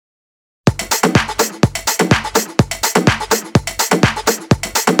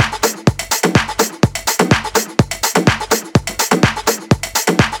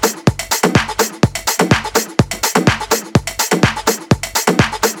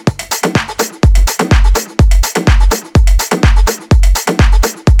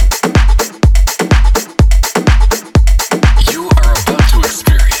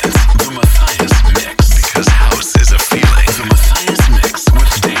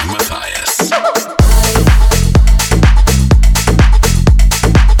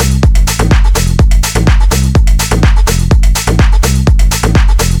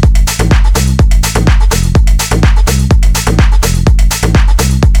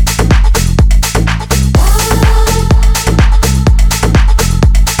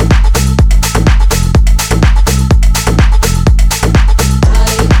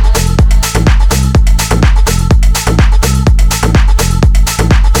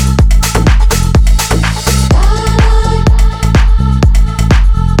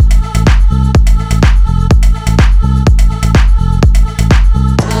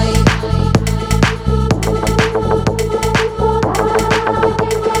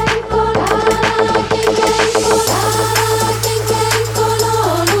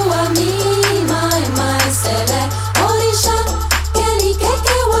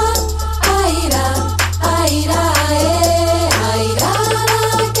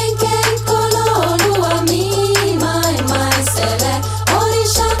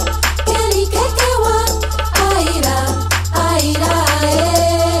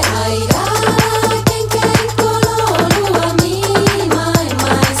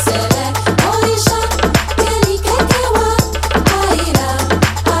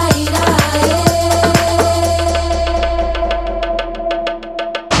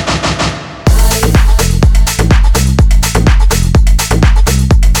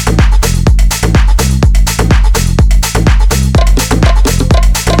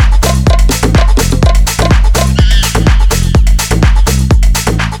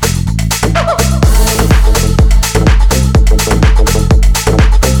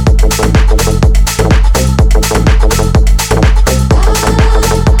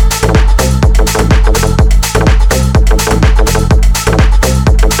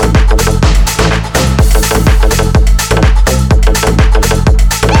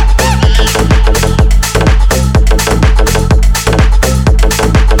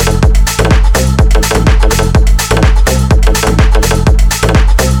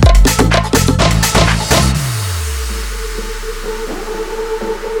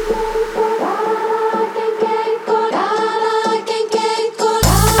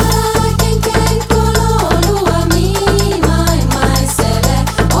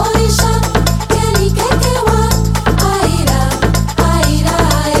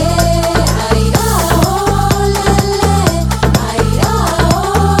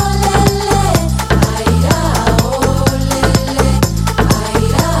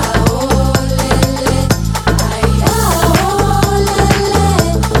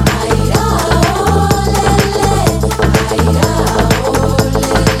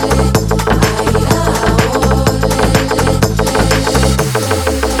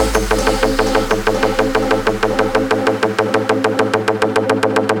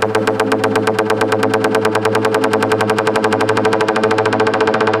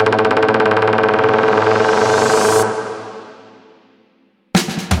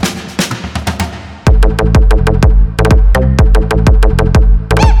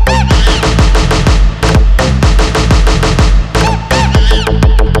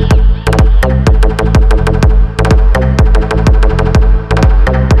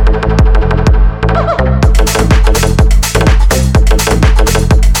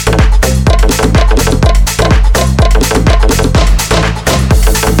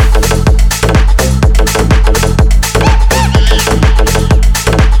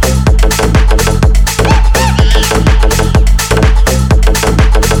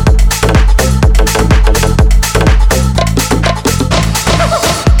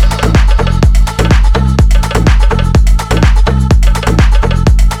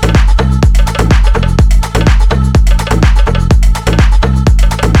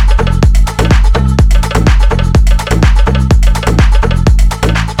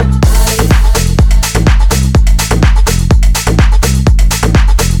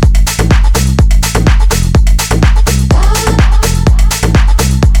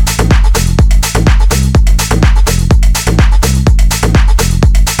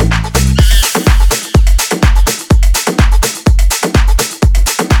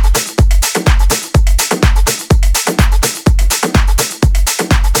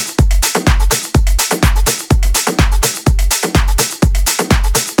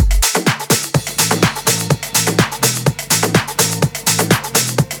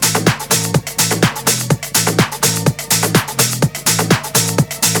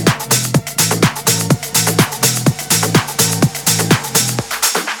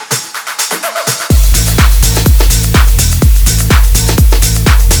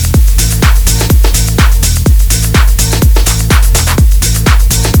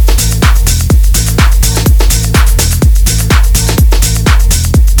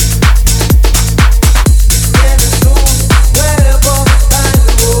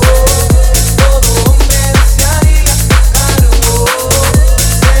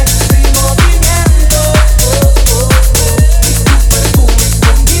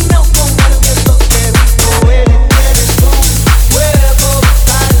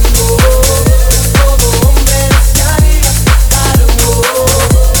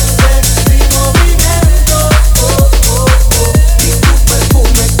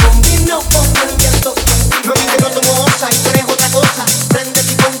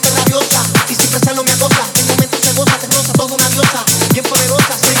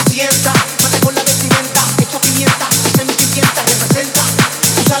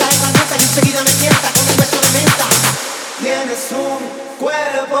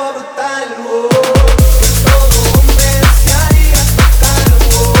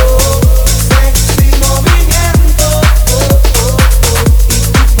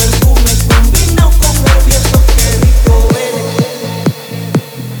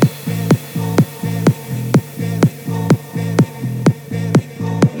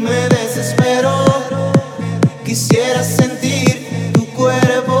Quisiera sentir tu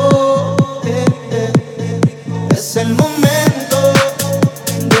cuerpo. Es el momento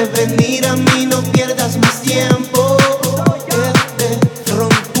de venir a mí, no pierdas más tiempo.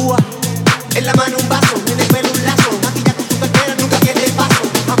 Roncúa, en la mano un vaso, en el pelo un lazo. Maquilla con su cartera, nunca pierde el paso.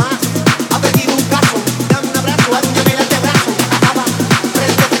 Jamás ha perdido un caso. Dame un abrazo, arrúñame el antebrazo. Acaba,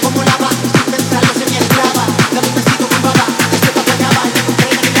 préndete como lava, sin pensarlo se me esclava. Dame un besito con baba, este pa' que acaba. Ya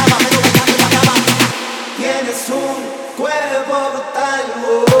compré la miraba, pero bailando la acaba. Tienes un cuerpo brutal,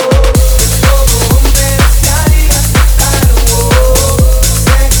 oh.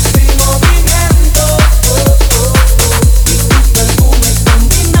 Movimiento, y tu perfume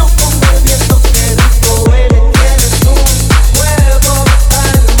combinado con el viento que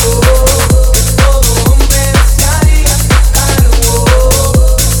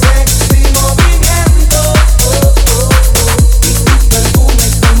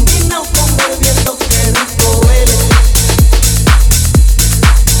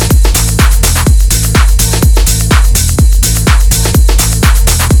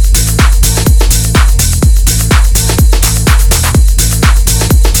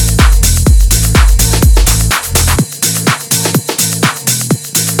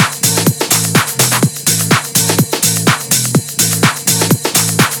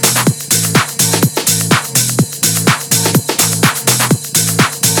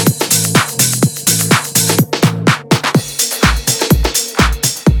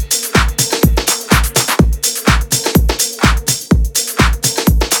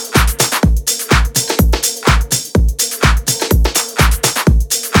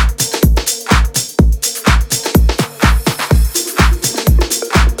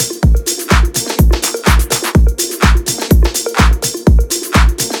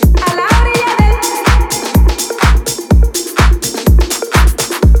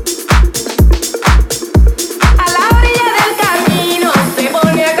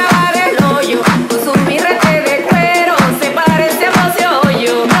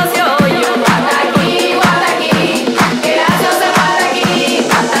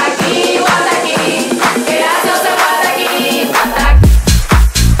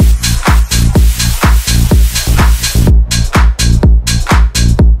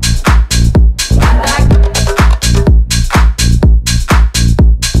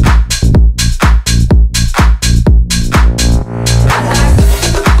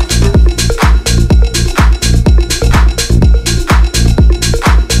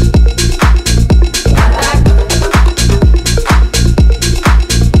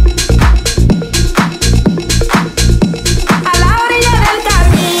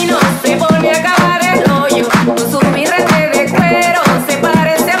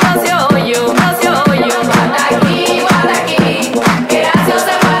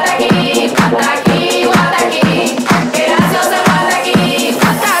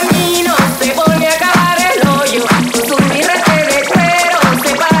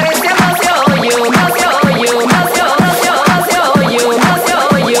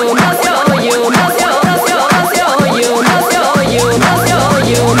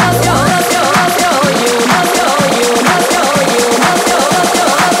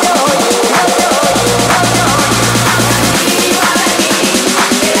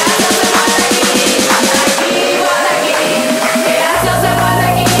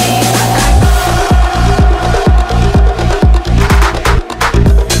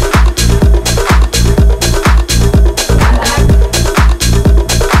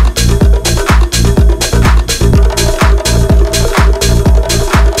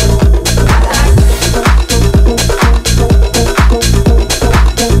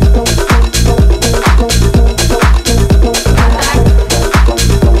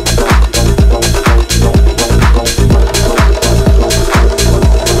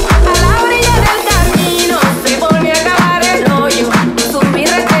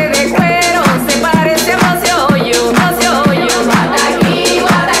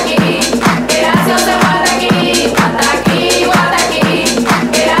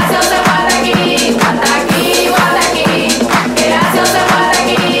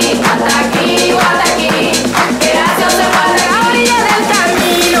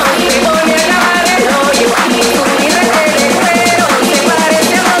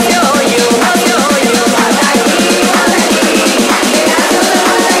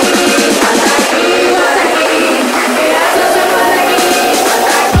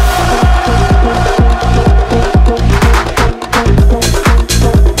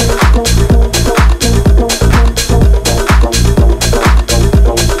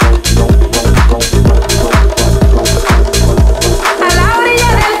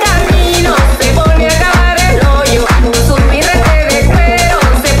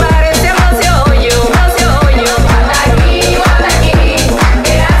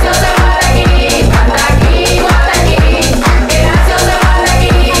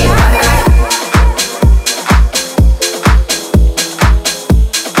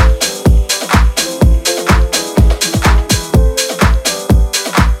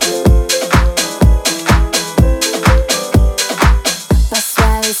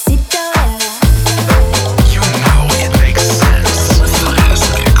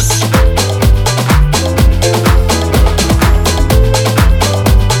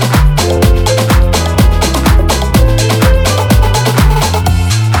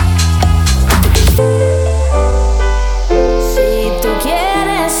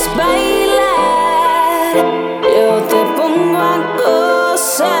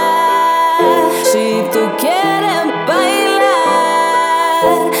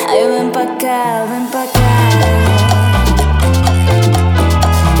Ay, ven pa' acá, ven pa' acá.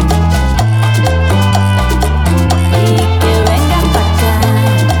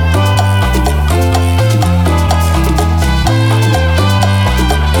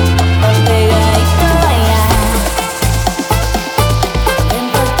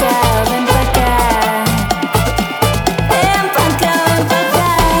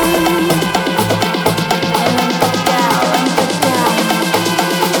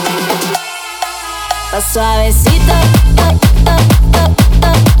 Suavecito,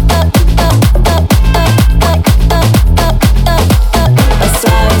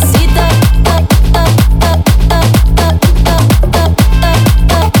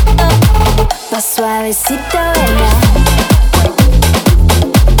 suavecito,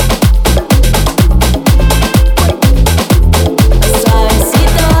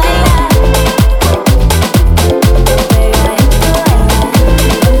 suavecito,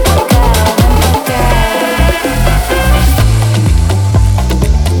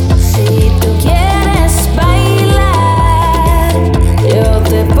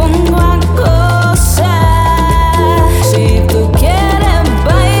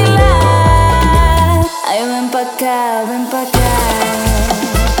 baila. Ven pa' acá.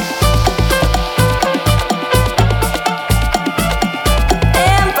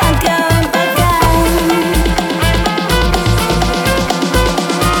 Ven pa' acá, ven pa' acá.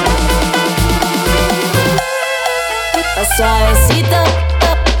 Pa' suavecito.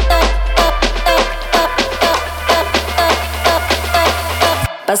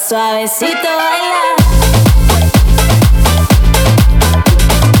 Pa' suavecito baila.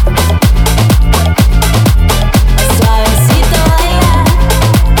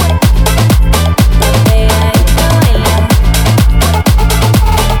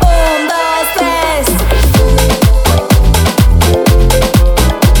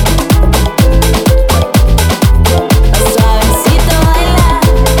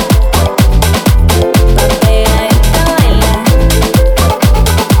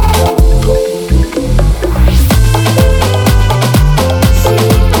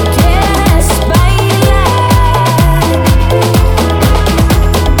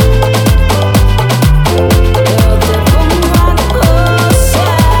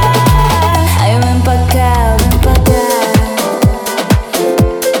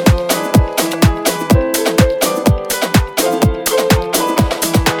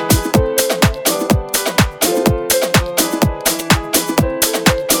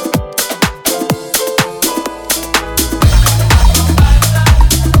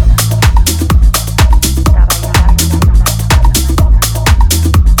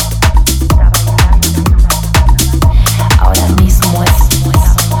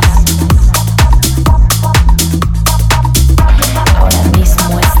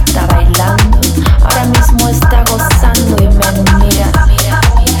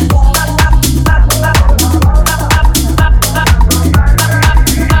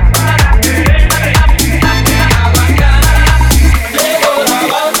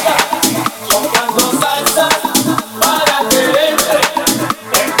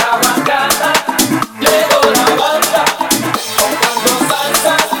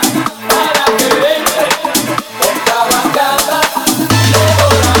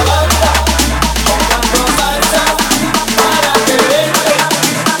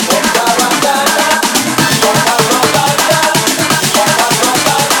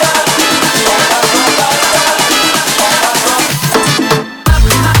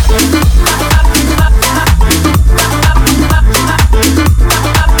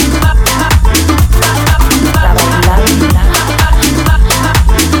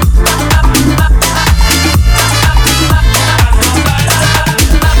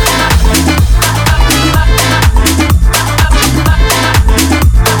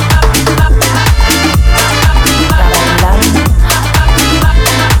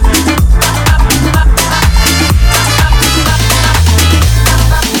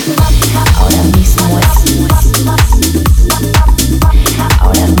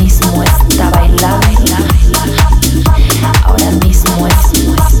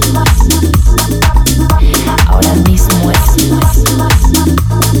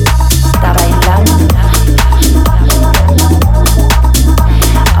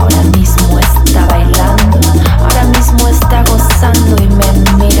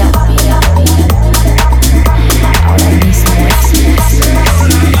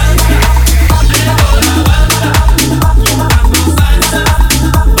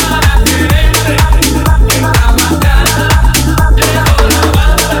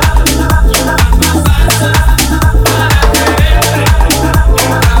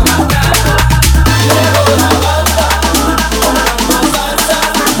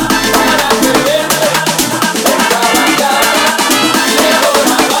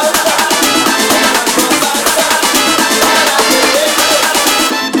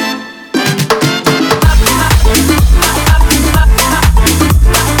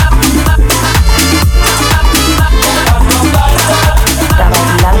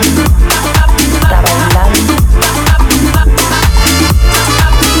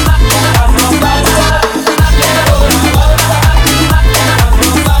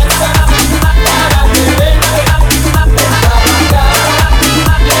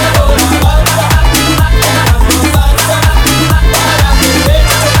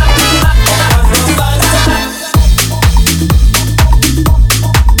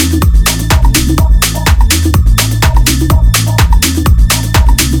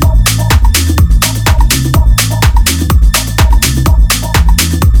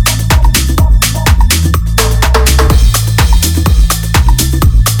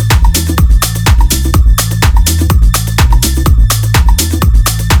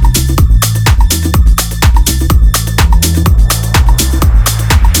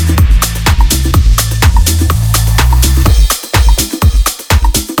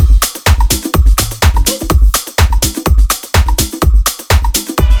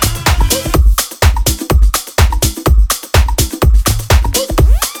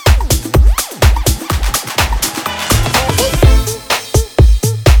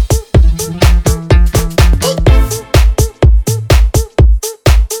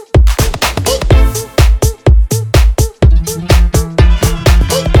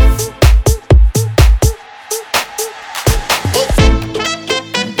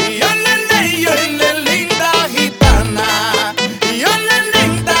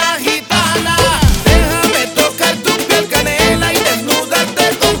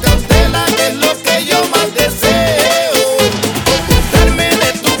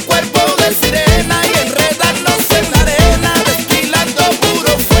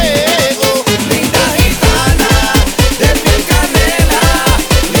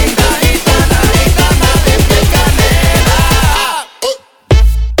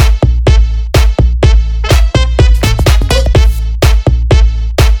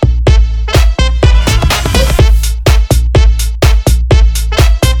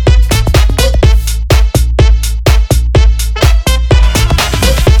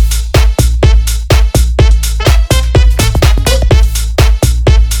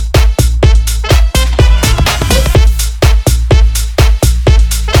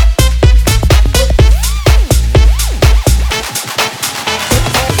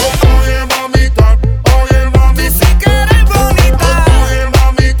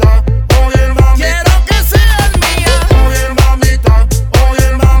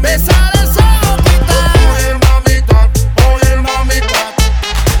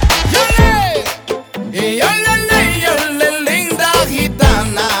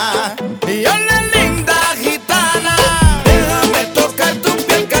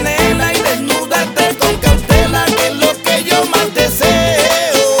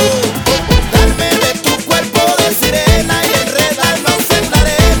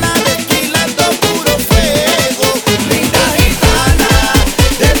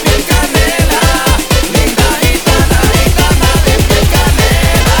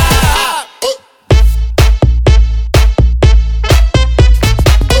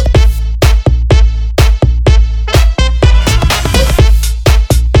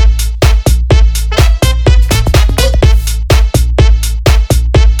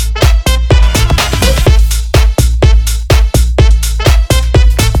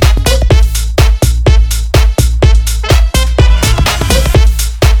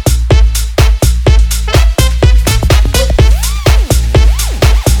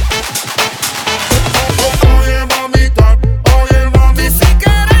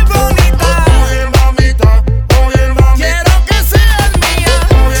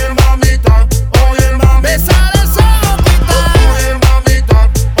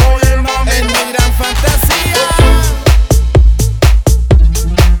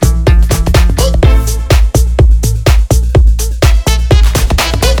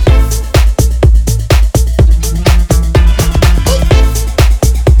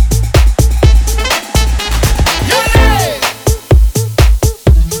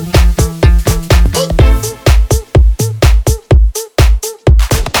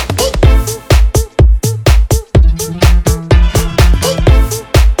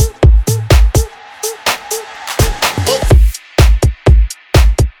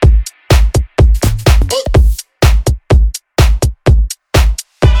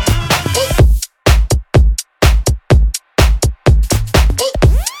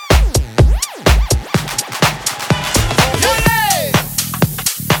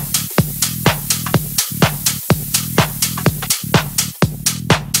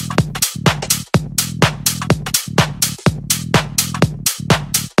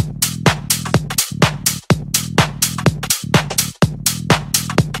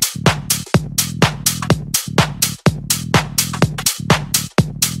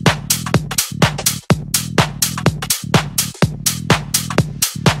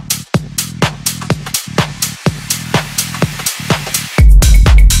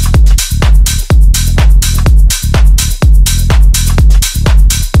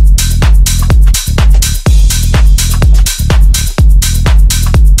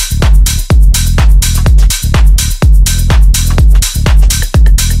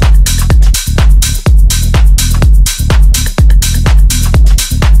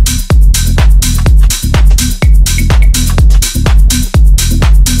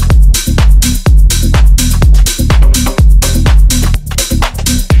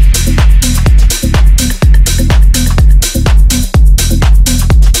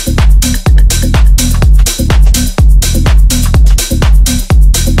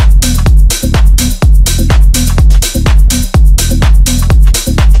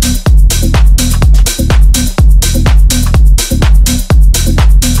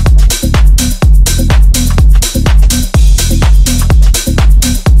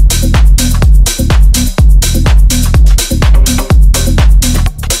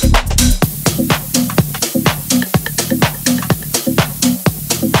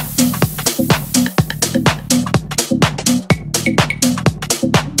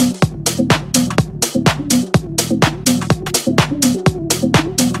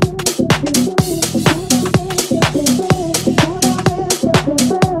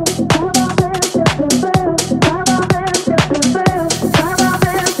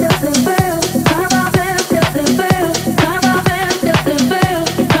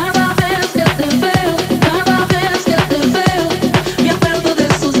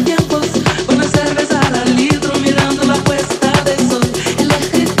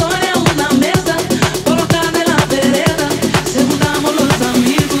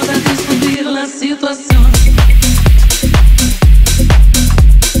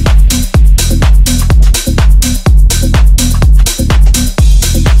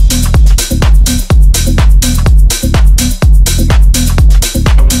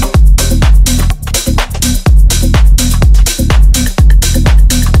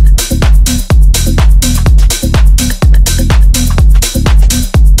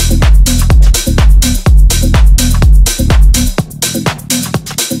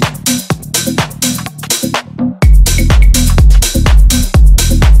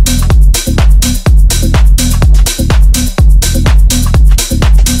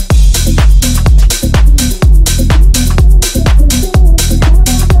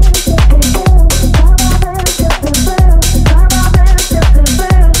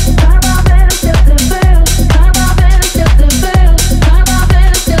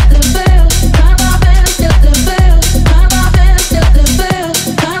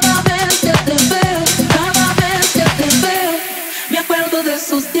 acuerdo de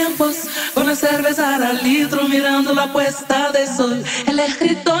esos tiempos, con la cerveza al litro, mirando la puesta de sol. El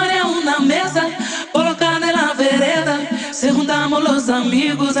escritorio, una mesa colocada en la vereda, se juntamos los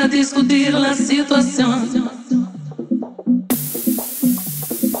amigos a discutir la situación.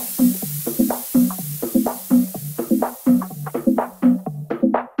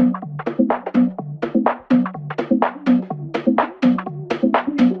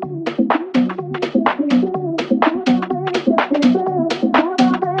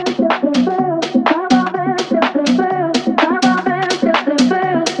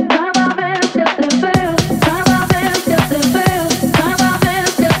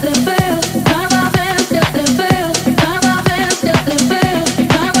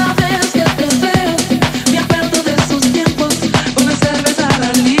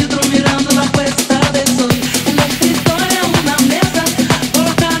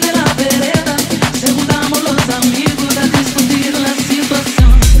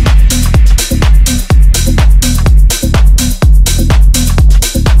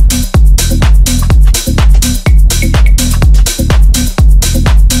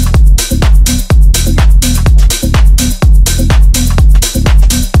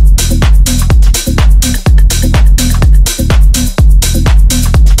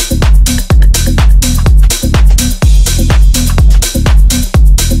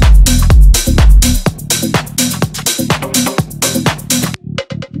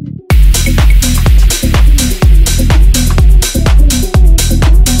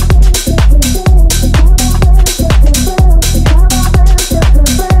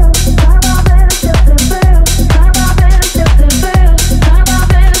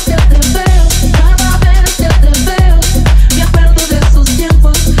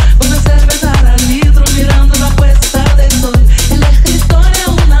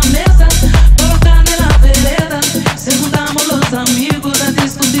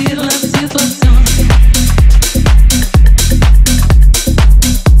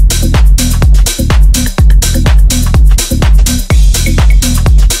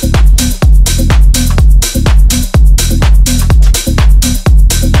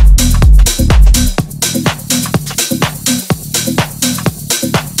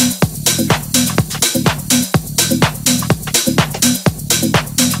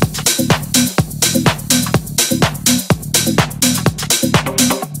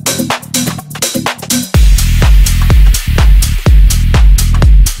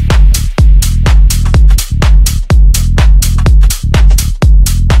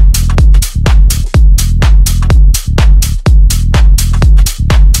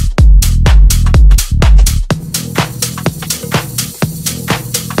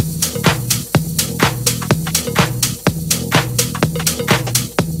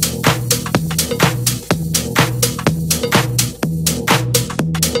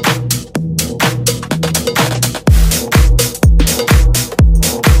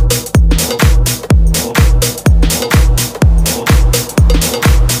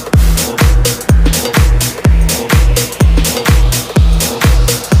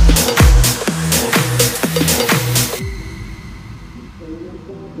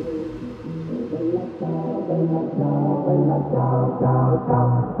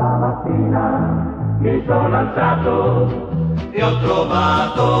 Stamattina mi sono alzato e ho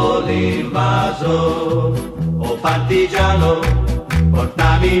trovato l'invaso. Oh partigiano,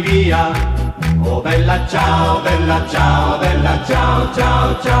 portami via. Oh bella ciao, bella ciao, bella ciao,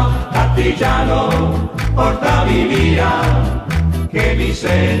 ciao, ciao. Partigiano, portami via, che mi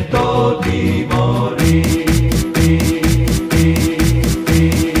sento di morire.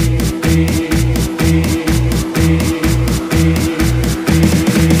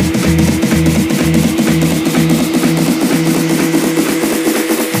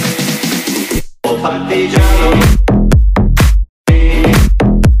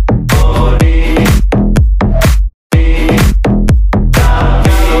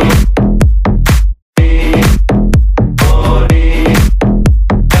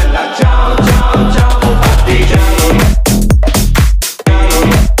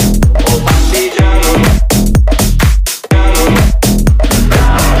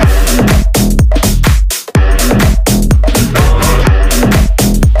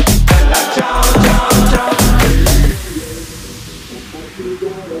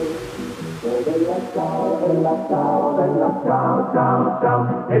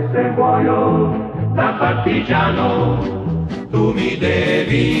 E se muoio da partigiano, tu mi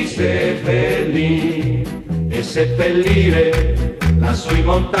devi seppellire e seppellire lassù in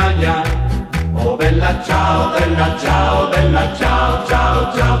montagna. Oh bella ciao, bella ciao, bella ciao,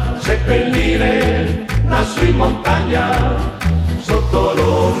 ciao, ciao. Seppellire lassù in montagna,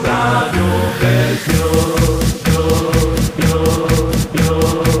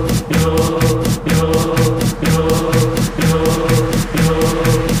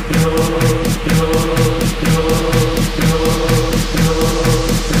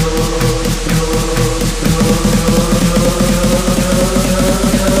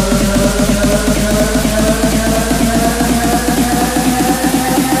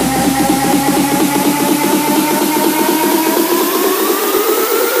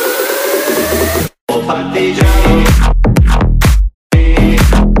 partigiano.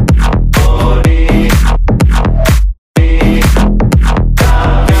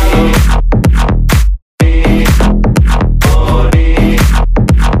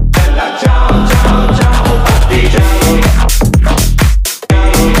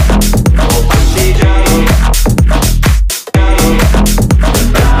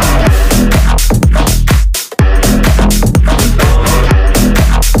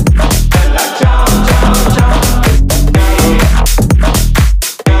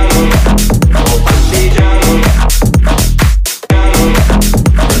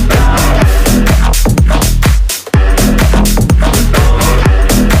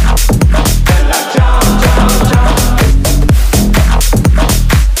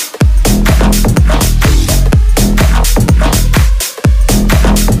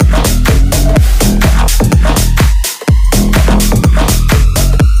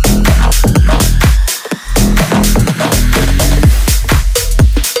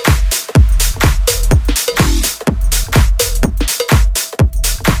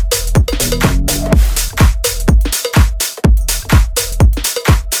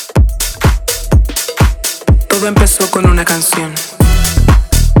 Todo empezó con una canción.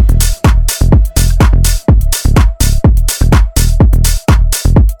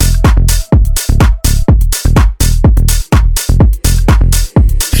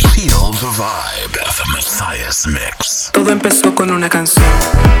 Feel the vibe of the Matthias Mix. Todo empezó con una canción,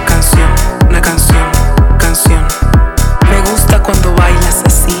 canción, una canción, canción. Me gusta cuando bailas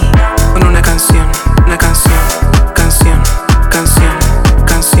así, con una canción, una canción, canción, canción,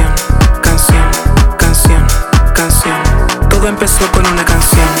 canción, canción, canción, canción. Todo empezó con una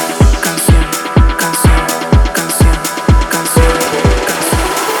canción, canción, canción, canción, canción, canción.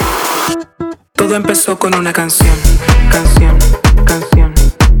 Todo empezó con una canción, canción, canción,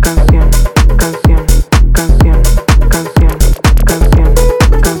 canción, canción, canción, canción, canción, canción,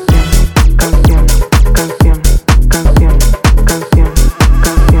 canción, canción, canción, canción,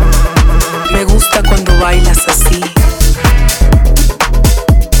 canción. Me gusta cuando bailas así.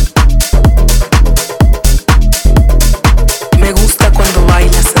 Me gusta cuando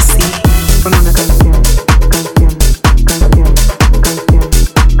bailas así. Con una canción, canción, canción, canción,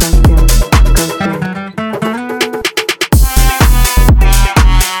 canción, canción.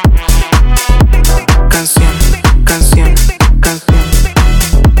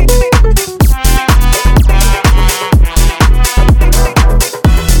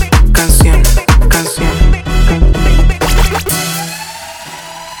 Canción, canción, canción. Canción, canción,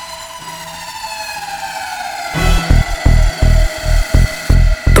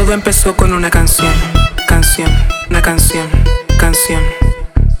 Todo empezó con una canción, canción, una canción, canción.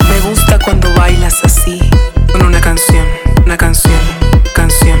 Me gusta cuando bailas así, con una canción, una canción,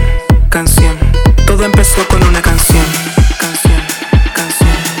 canción, canción. Todo empezó con una canción, canción,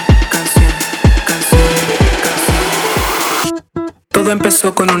 canción, canción, canción, canción. Todo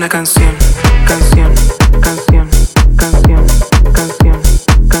empezó con una canción, canción, canción, canción, canción, canción,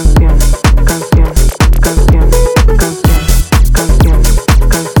 canción, canción, canción, canción,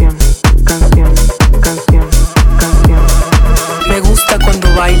 canción, canción, canción, canción. Me gusta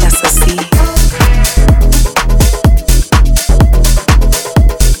cuando bailas así.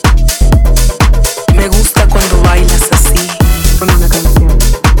 Me gusta cuando bailas así. Con una canción,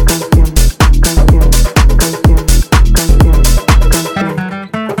 canción, canción, canción, canción, canción. Canción,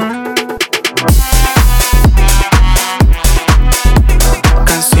 canción, canción.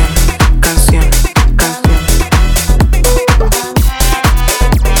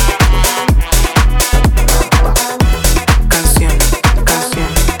 Canción, canción, canción,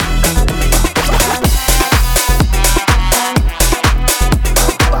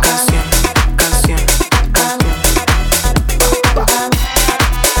 canción, canción. Canción, canción.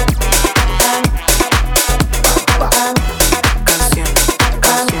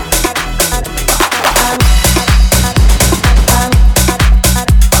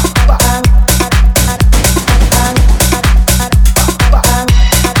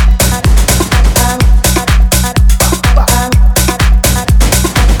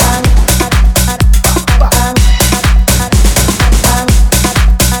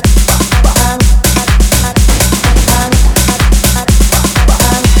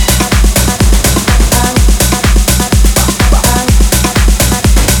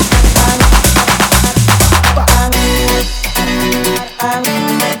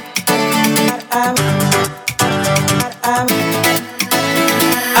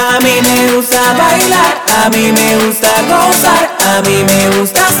 A mí me gusta bailar, a mí me gusta gozar, a mí me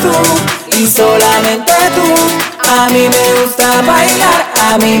gustas tú y solamente tú. A mí me gusta bailar,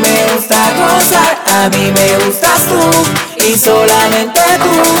 a mí me gusta gozar, a a mí me gustas tú y solamente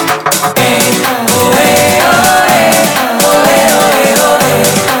tú.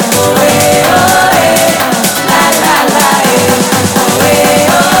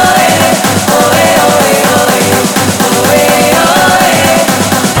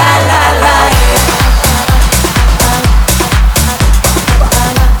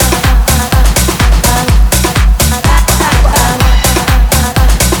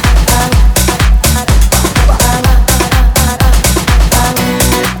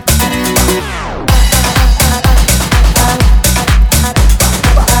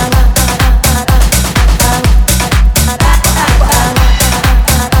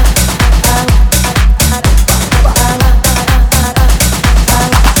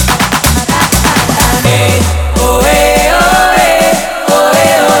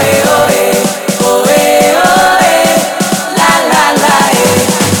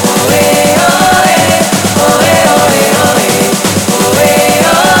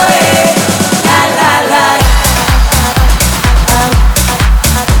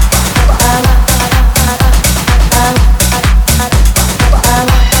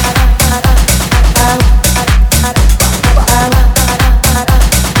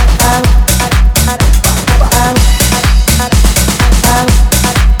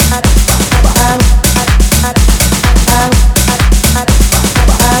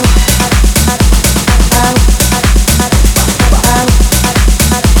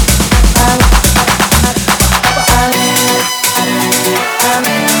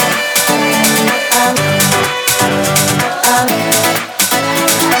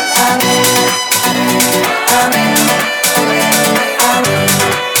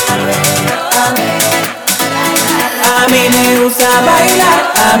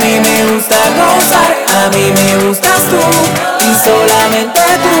 A mí me gusta gozar, a mí me gustas tú y solamente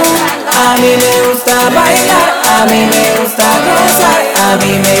tú. A mí me gusta bailar, a mí me gusta gozar, a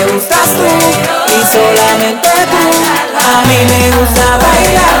mí me gustas tú y solamente tú. A mí me gusta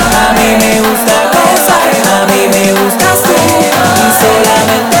bailar, a mí me gusta gozar, a mí me gustas tú y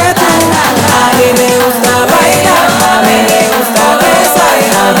solamente tú. A mí me gusta bailar, a mí me gusta gozar,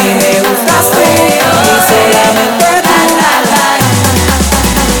 a mí me gustas tú y solamente tú.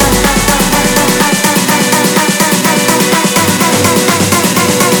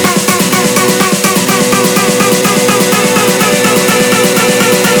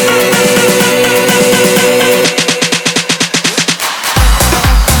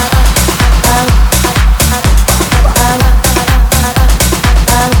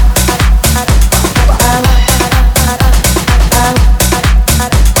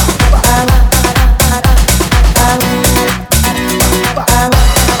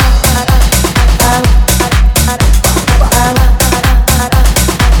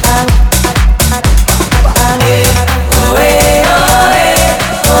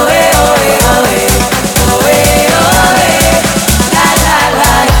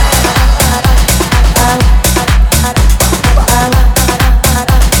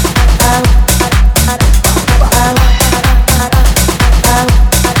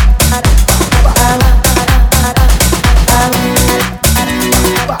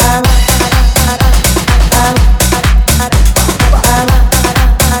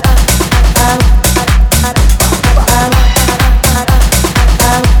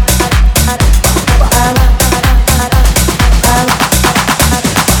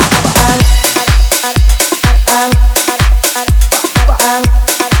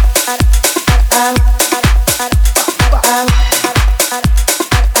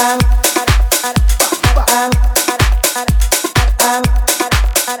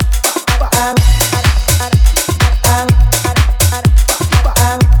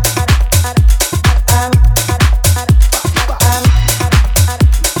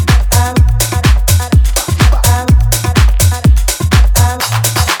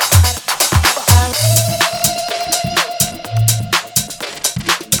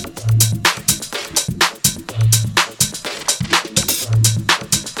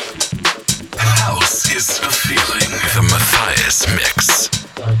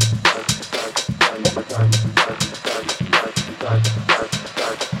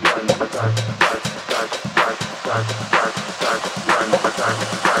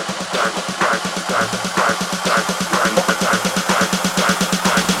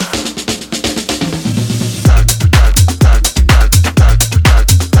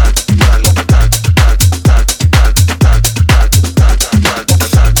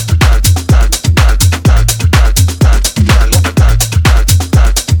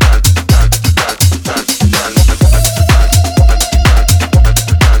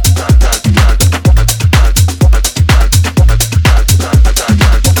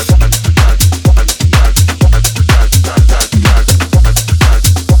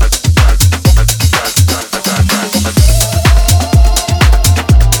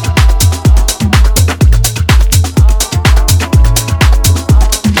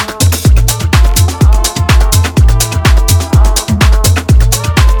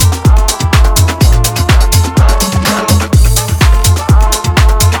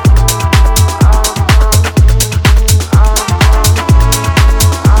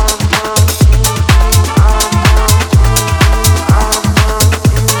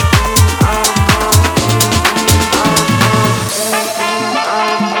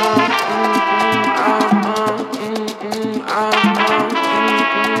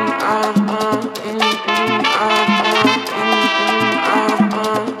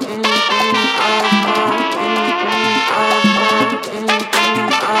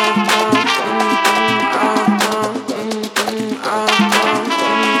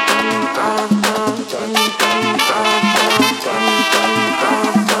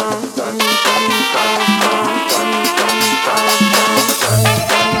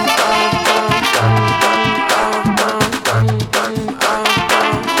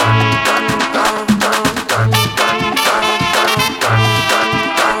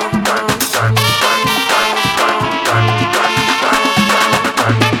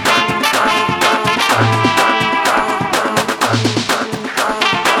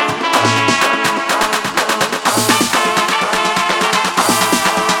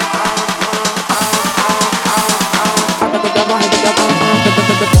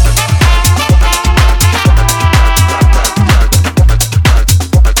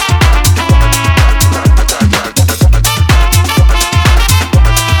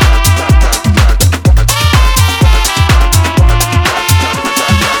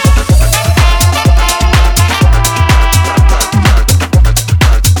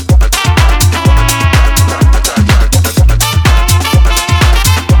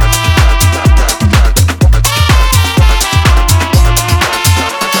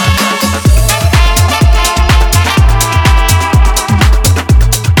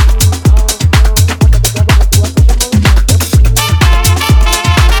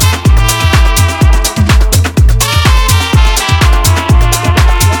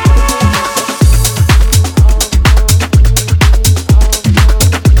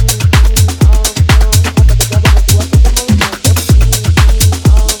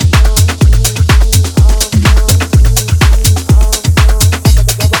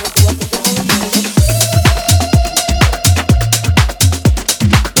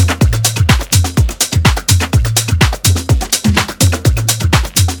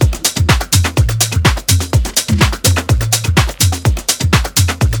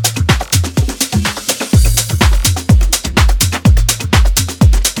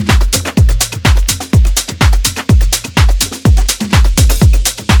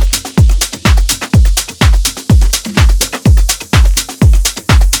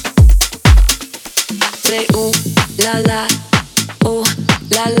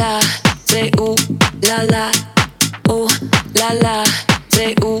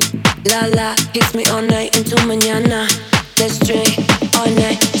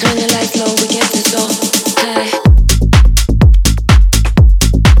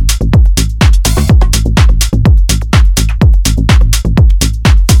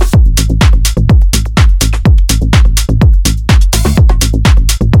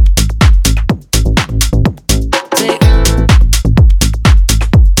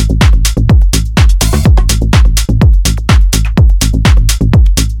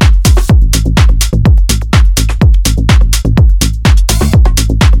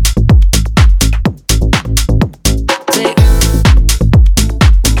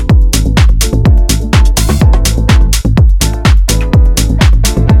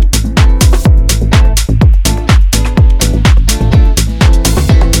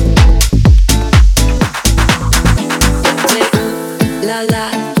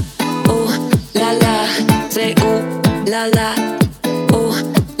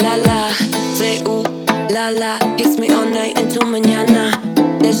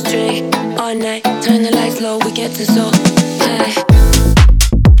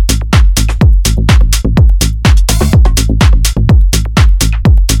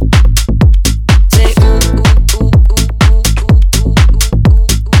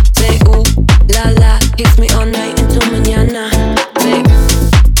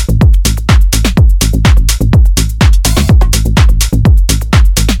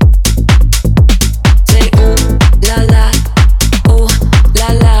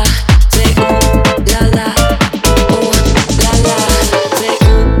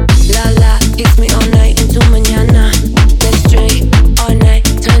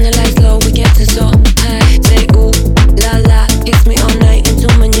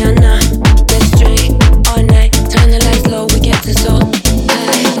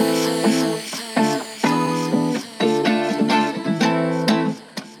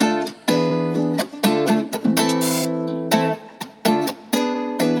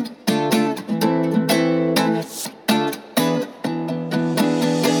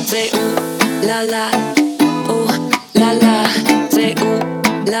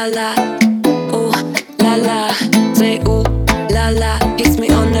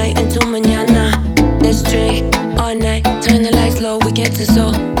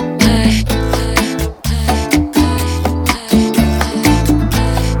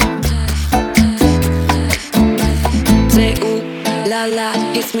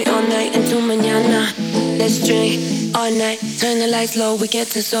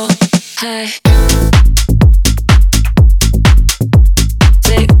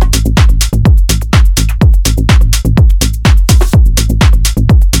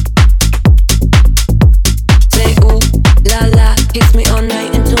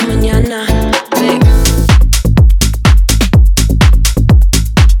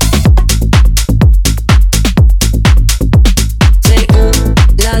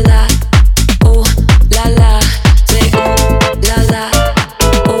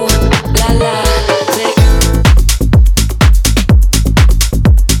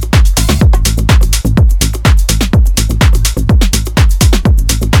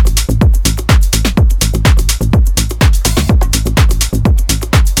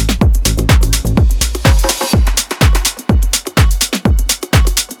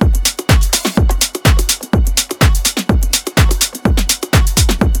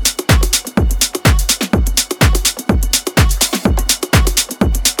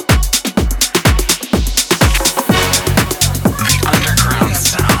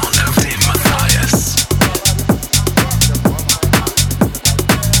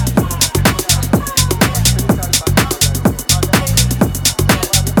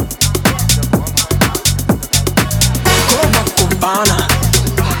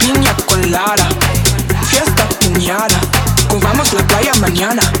 playa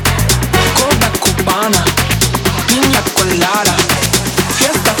mañana. Coba cubana, piña colada,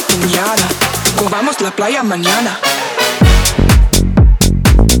 fiesta piñada. Vamos a la playa mañana.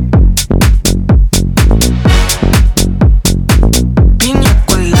 Piña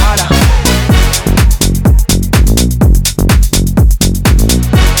colada.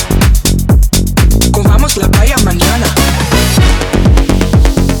 Vamos a la playa mañana.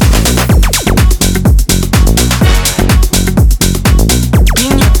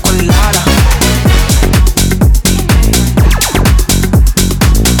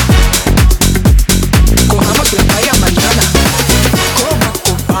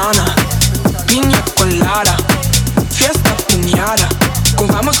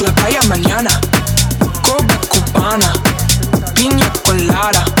 La playa mañana, coba cubana, piña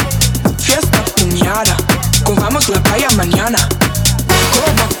colada, fiesta piñada. Vamos a la playa mañana,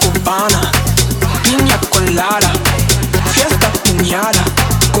 coba cubana, piña colada, fiesta piñada.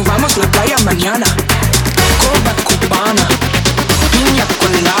 Vamos a la playa mañana, coba cubana, piña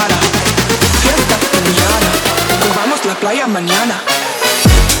colada, fiesta piñada. Vamos a la playa mañana.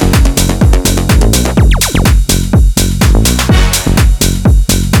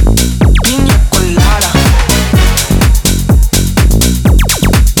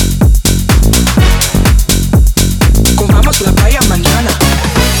 La playa mañana.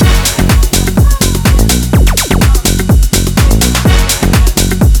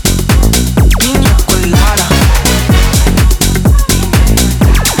 Piña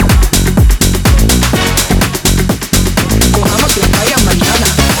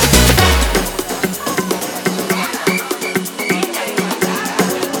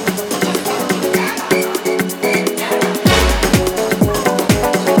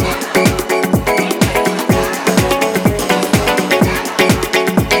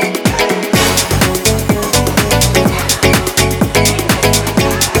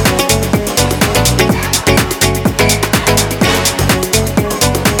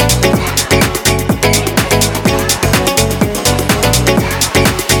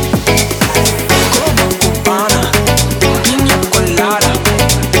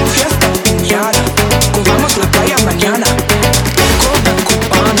Cojamos la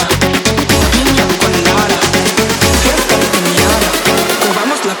playa mañana.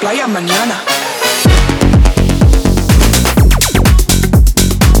 Playa mañana.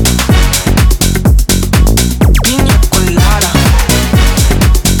 Piña colada.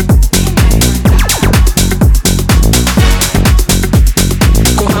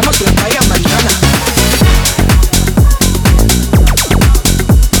 Cojamos la playa mañana.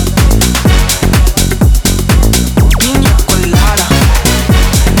 Piña colada.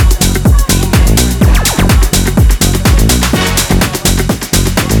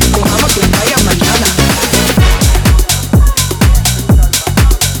 Cojamos la playa mañana.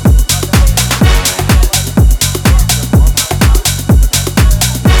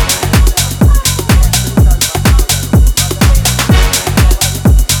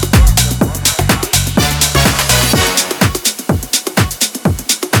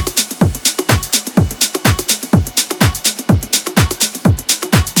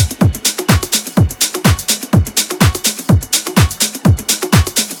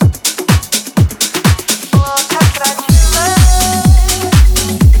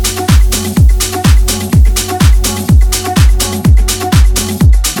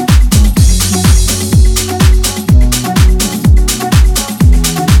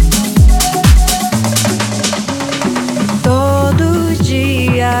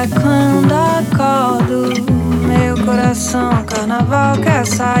 Quando acordo, meu coração carnaval quer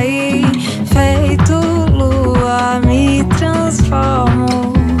sair. Feito lua, me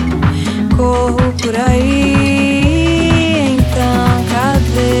transformo, corro por aí. Então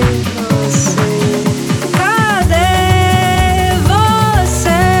cadê você? Cadê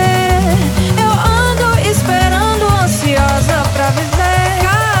você? Eu ando esperando, ansiosa pra viver.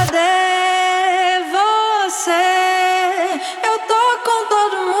 Cadê você? Eu tô com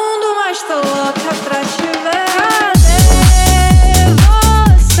todo mundo, mas tô louca pra te ver. Cadê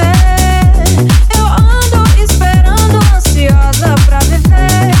você? Eu ando esperando, ansiosa pra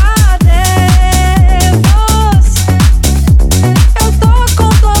viver. Cadê você?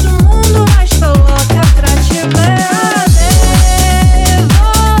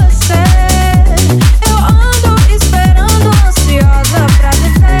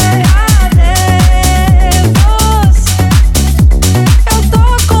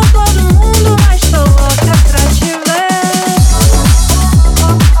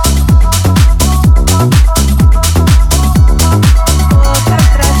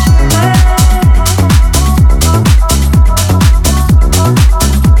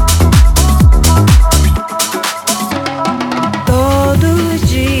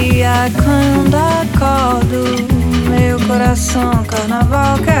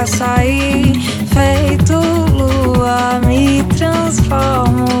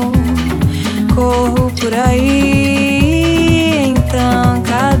 por aí, então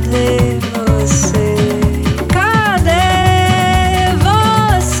cadê você? Cadê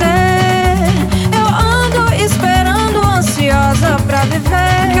você? Eu ando esperando, ansiosa pra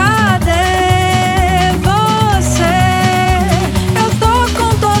viver. Cadê você? Eu tô com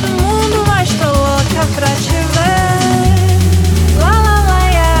todo mundo, mas tô louca pra te ver. La la la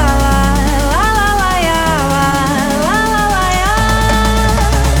ya, la la la ya, la la la ya.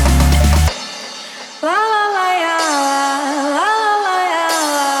 La la la ya, la la la ya,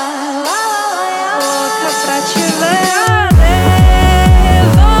 la la la ya. Louca pra te ver. Cadê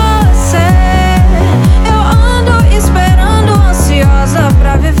você? Eu ando esperando, ansiosa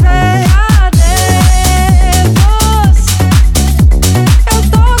pra viver. Cadê você? Eu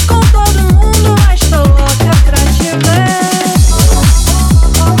tô com todo mundo, mas tô louca pra te ver.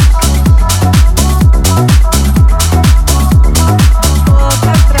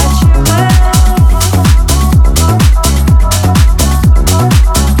 Louca pra te ver.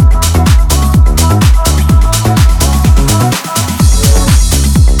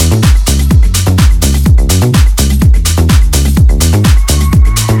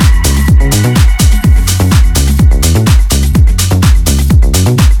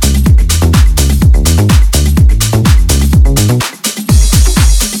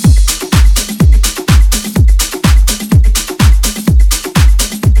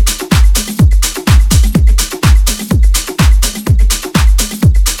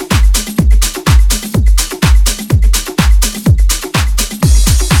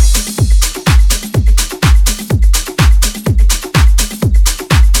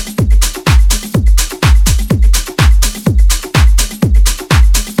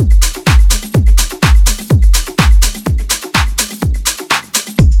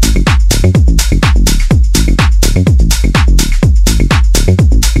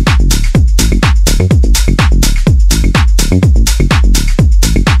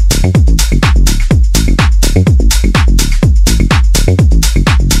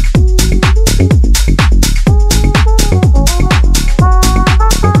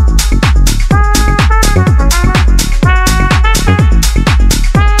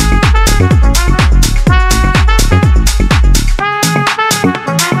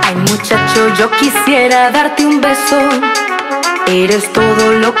 Ay, muchacho, yo quisiera darte un beso. Eres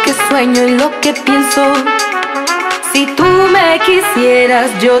todo lo que sueño y lo que pienso. Si tú me quisieras,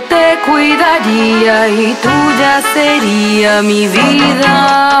 yo te cuidaría y tuya sería mi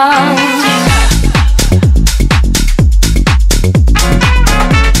vida.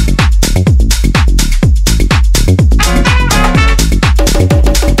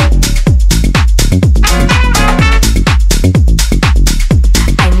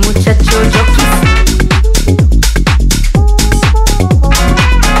 Ay, muchacho, yo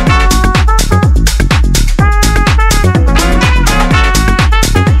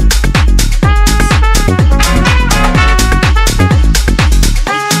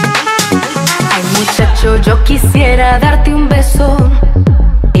Yo quisiera darte un beso.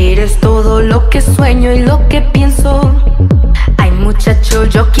 Eres todo lo que sueño y lo que pienso. Ay, muchacho,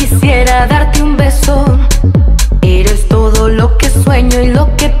 yo quisiera darte un beso. Eres todo lo que sueño y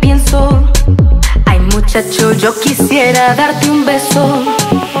lo que pienso. Ay, muchacho, yo quisiera darte un beso.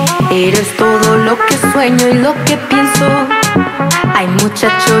 Eres todo lo que sueño y lo que pienso. Ay,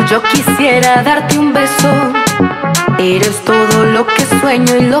 muchacho, yo quisiera darte un beso. Eres todo lo que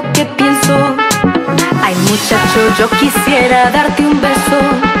sueño y lo que pienso. Ay, muchacho, yo quisiera darte un beso.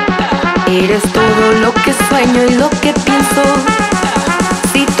 Eres todo lo que sueño y lo que pienso.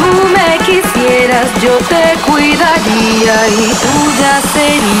 Si tú me quisieras, yo te cuidaría y tuya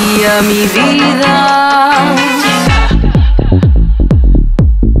sería mi vida.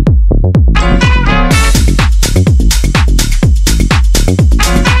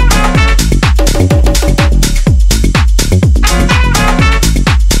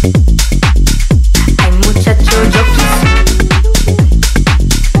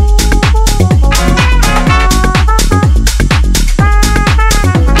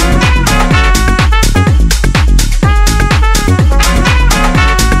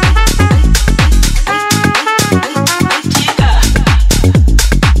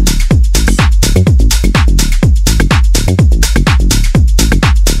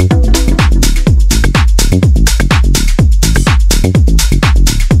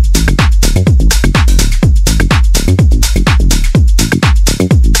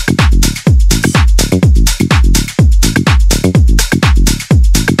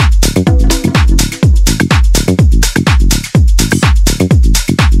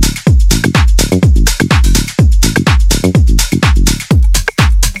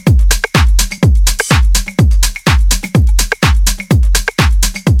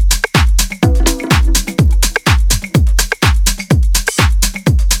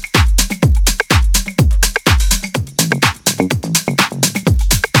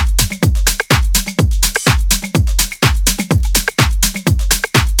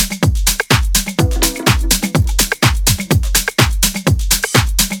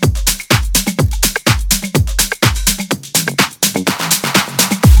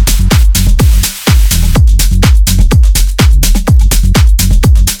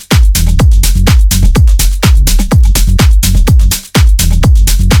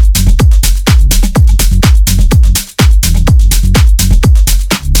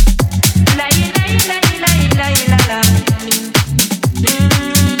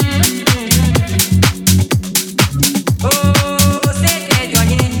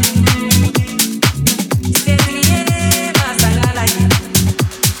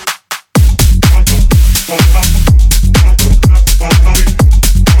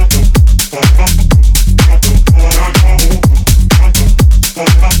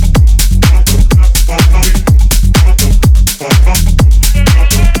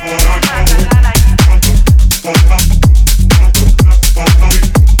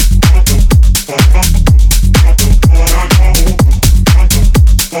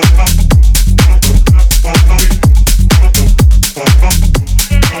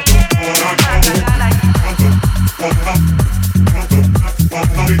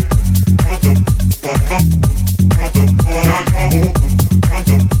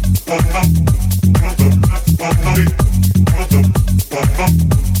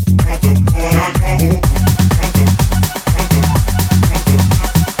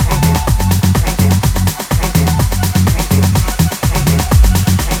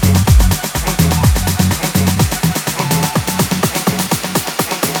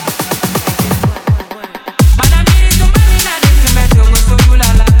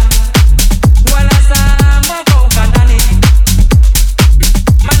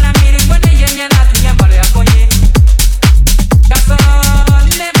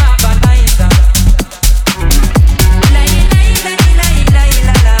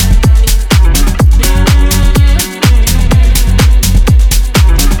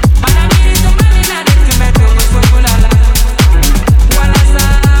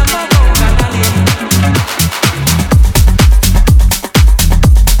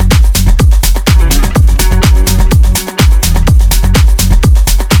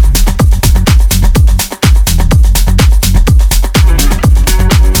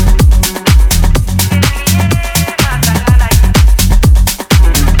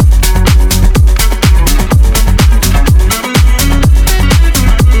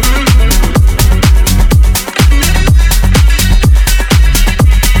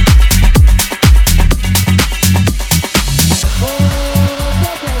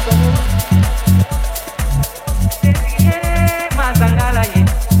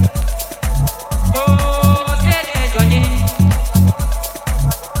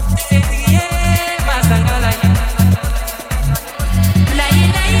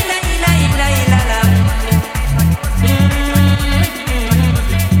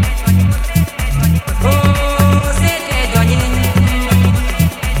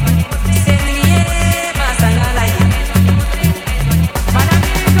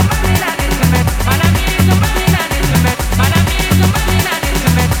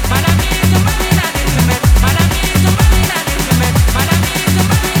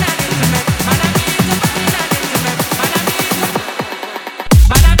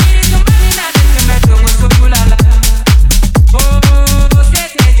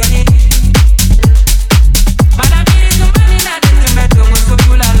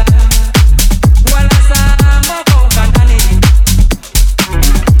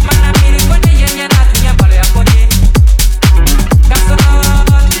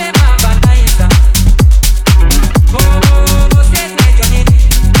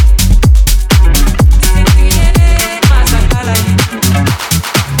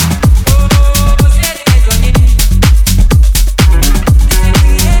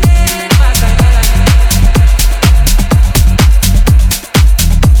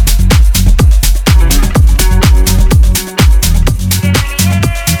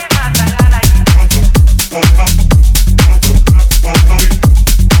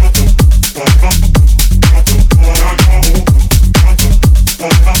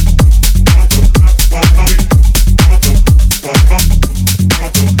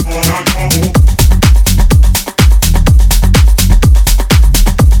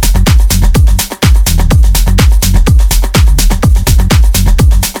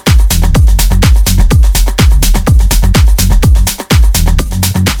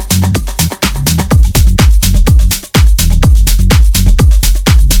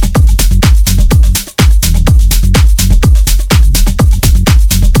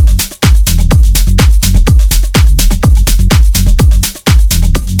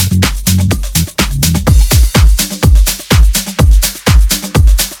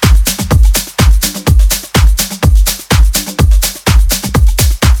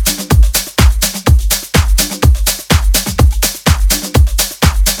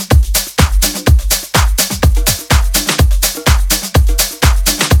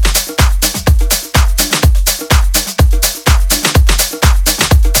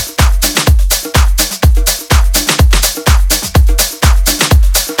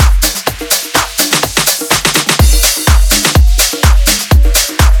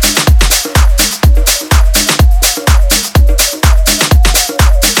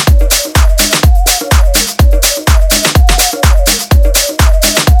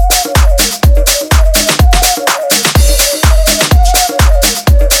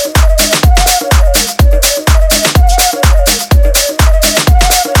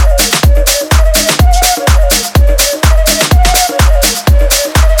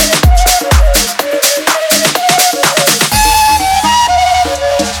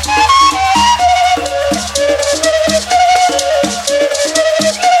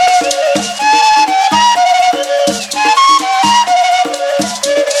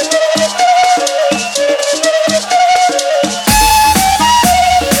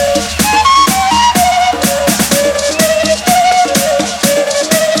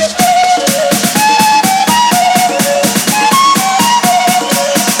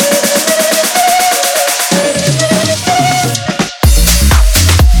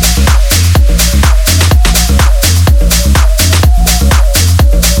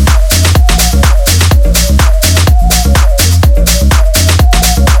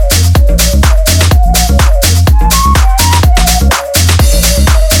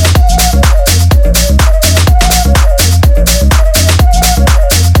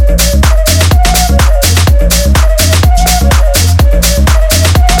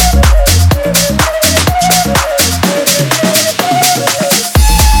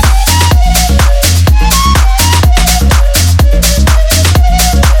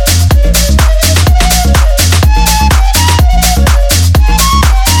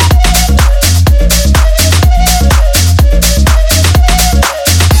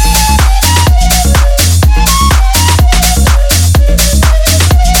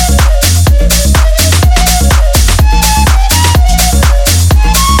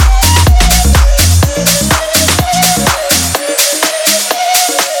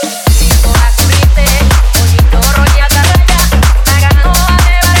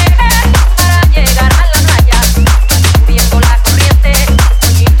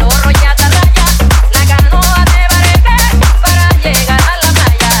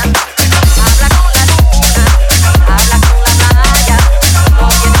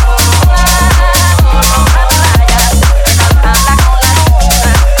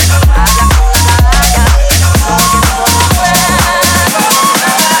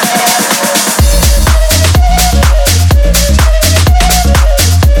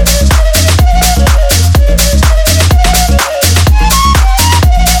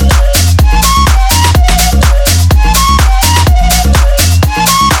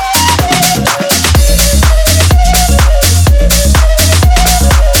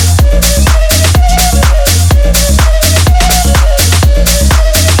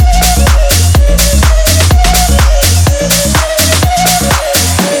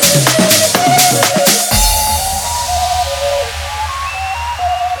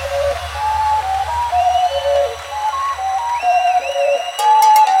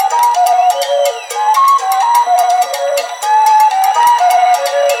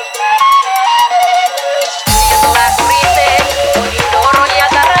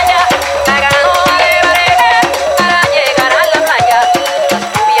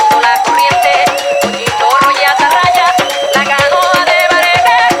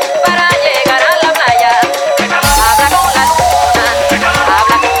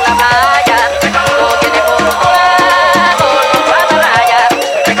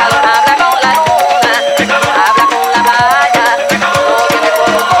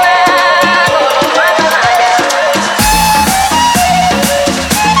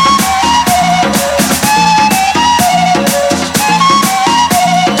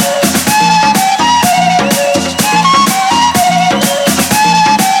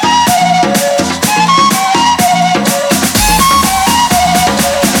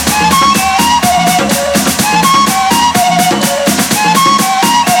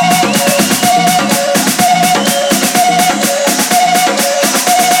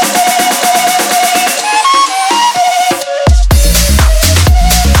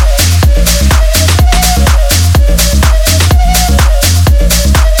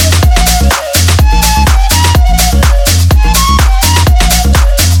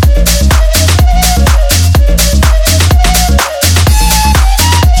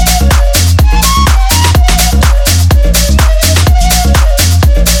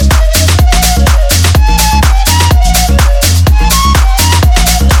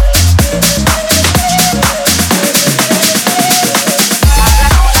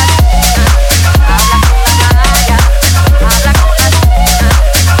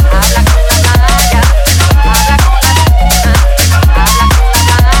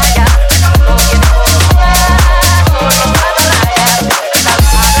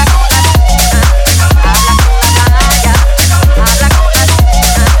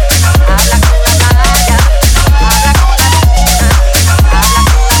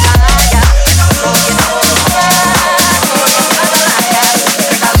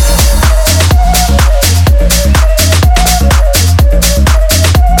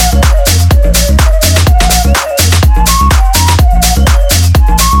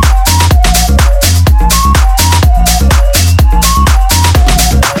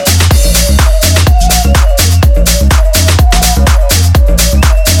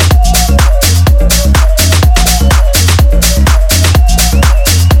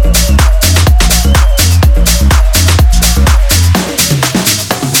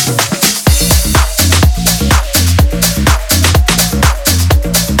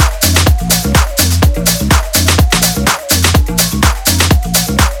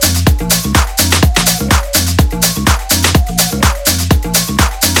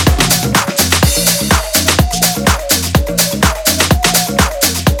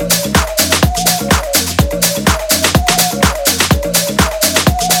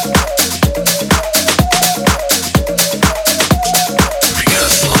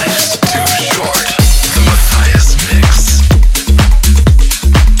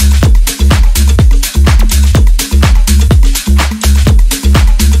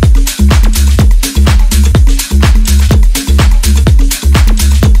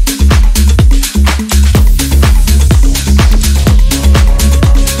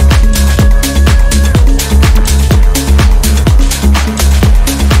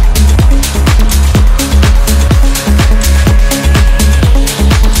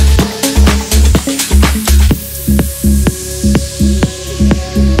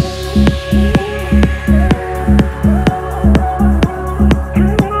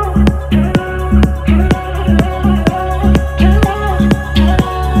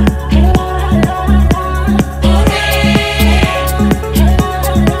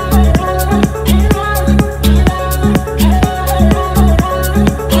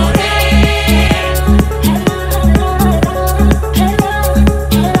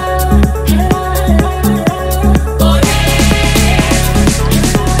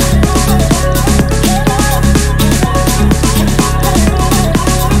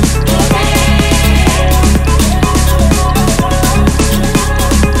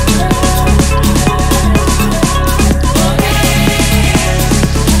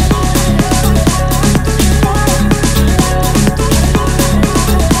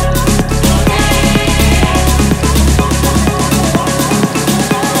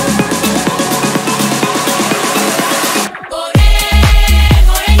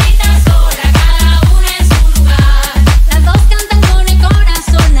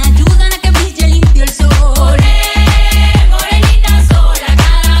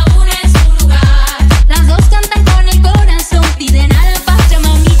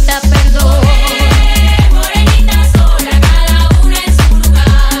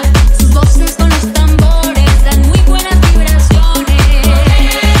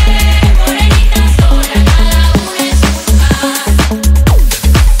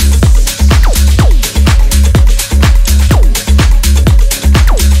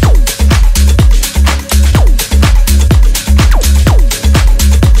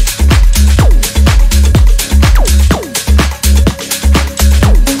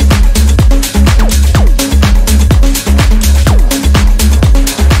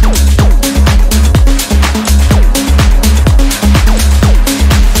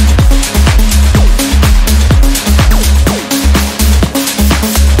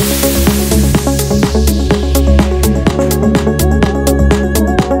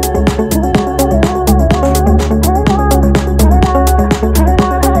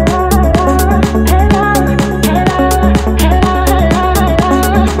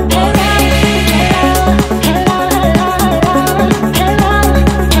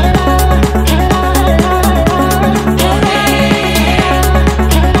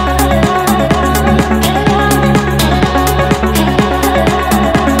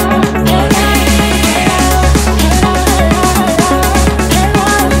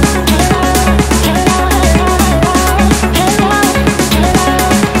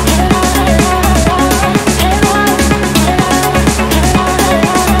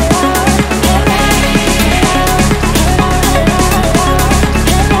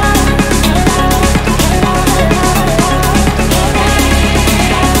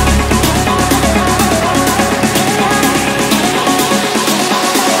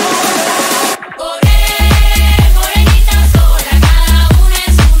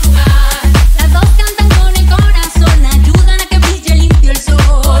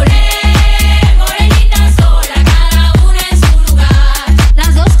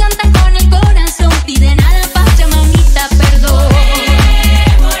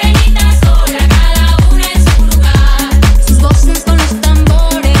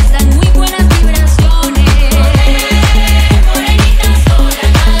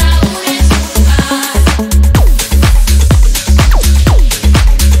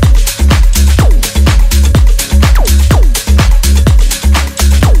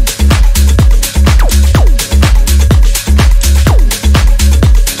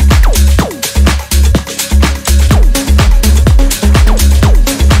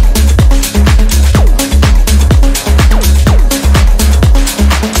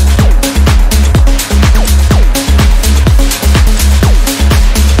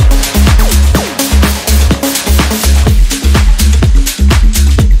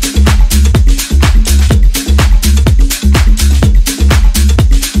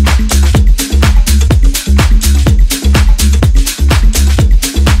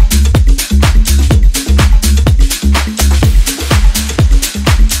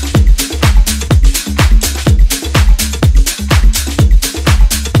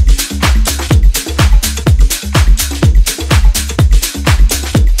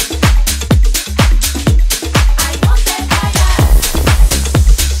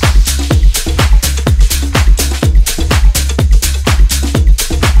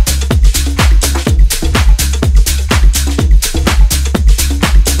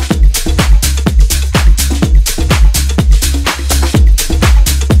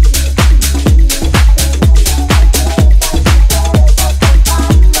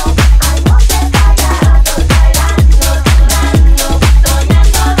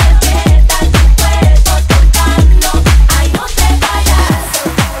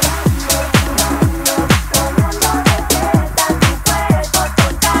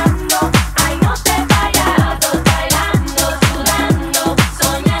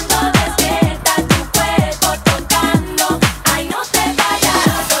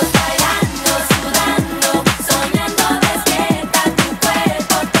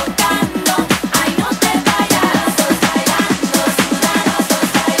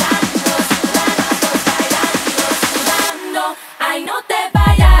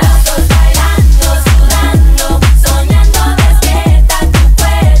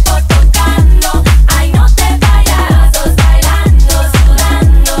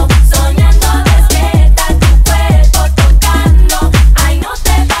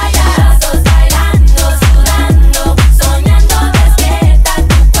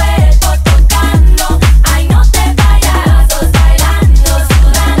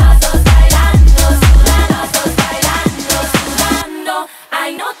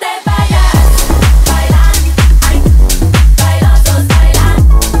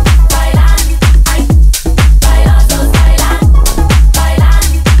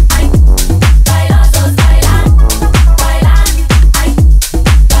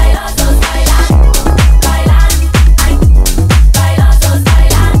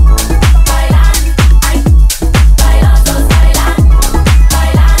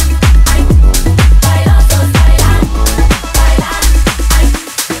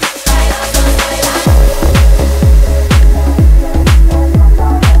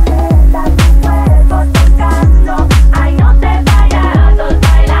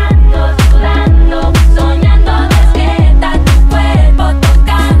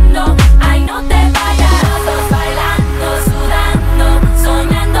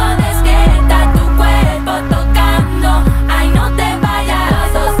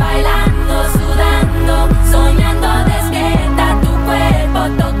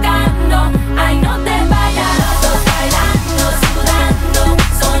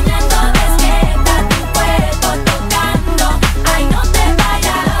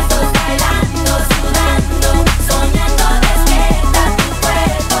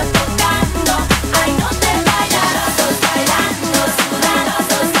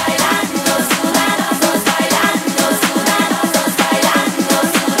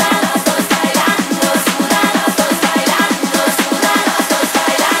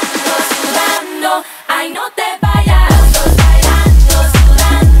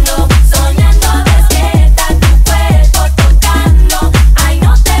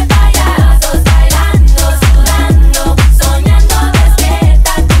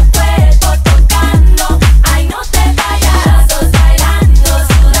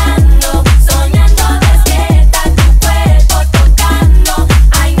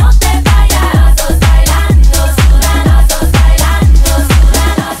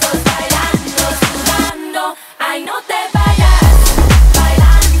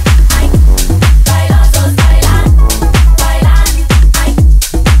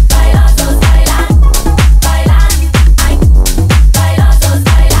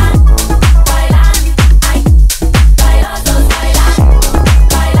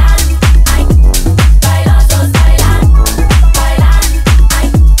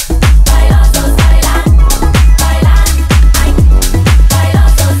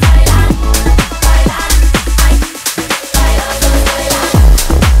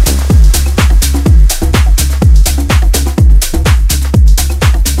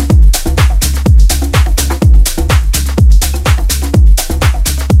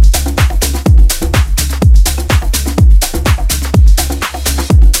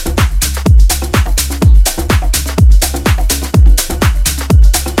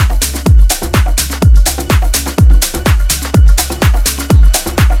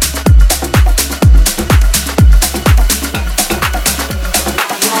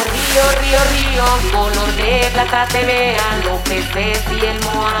 río, color de plata te vean los peces y el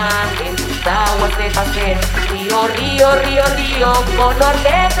moán en tus aguas se pasean. Río, río, río, río, color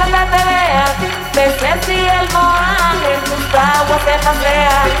de plata te vean peces y el moán en tus aguas se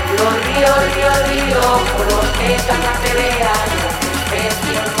pasean. Río, río, río, color de plata te vean peces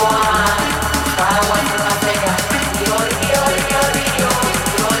y el moán en tus aguas se pasean. Río, río, río, río,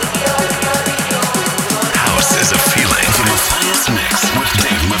 río, río, río, río. House is a feeling. The Matthias Mix with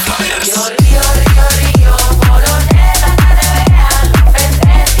Dave Matthias. Río, río, río, río, color de plata te vean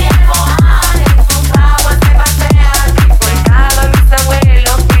peces y el moán en tus aguas se pasean. Contaban mis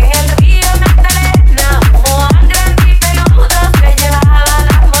abuelos que en el río Magdalena un moán grande y peludo se llevaba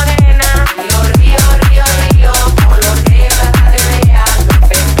las morenas. Río, río, río, río, color de plata te vean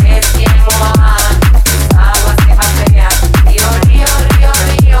peces y el moán en tus aguas se pasean. Río, río, río,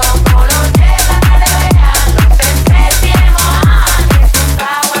 río, color de plata te vean peces y el moán en tus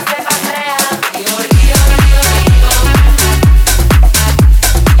aguas se pasean. Río, río, río,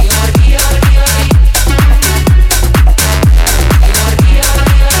 río, río, río, río, río, río, río, color de plata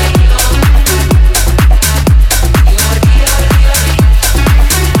te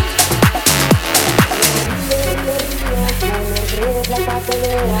vean peces y el moán en tus aguas se pasean.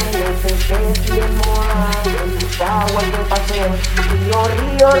 Río, río, río, río, color de plata te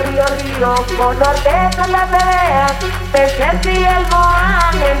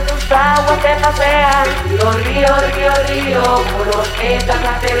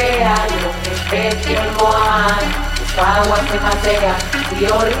vean peces y el moán en tus aguas se pasean.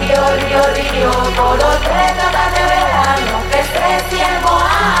 Río, río, río, río, color de plata te vean peces y el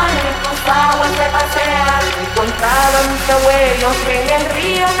moán en tus aguas se pasean. Contaban mis abuelos que en el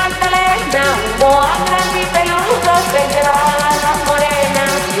río Magdalena un moán grande y peludo se llevaba las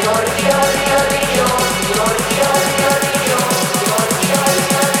morenas. Río, río, río, río, río, río, río, río,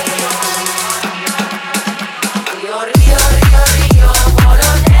 río, río, río, río, río, río, río,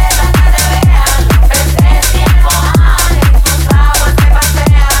 color de plata te vean peces y el moán en tus aguas se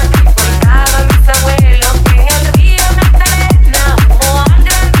pasean. Contaban mis abuelos que en el río Magdalena un moán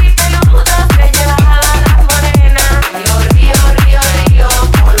grande y peludo se llevaba las morenas. Río, río, río, río,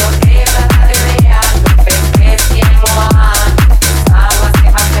 color de plata te vean peces y el moán en tus aguas se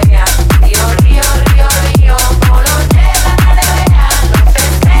pasean. Río, río, río, río, color de plata te vean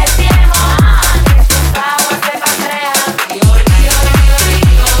peces y el moán en tus aguas se pasean. Río, río, río,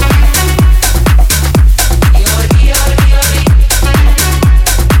 río, río, río, río, río,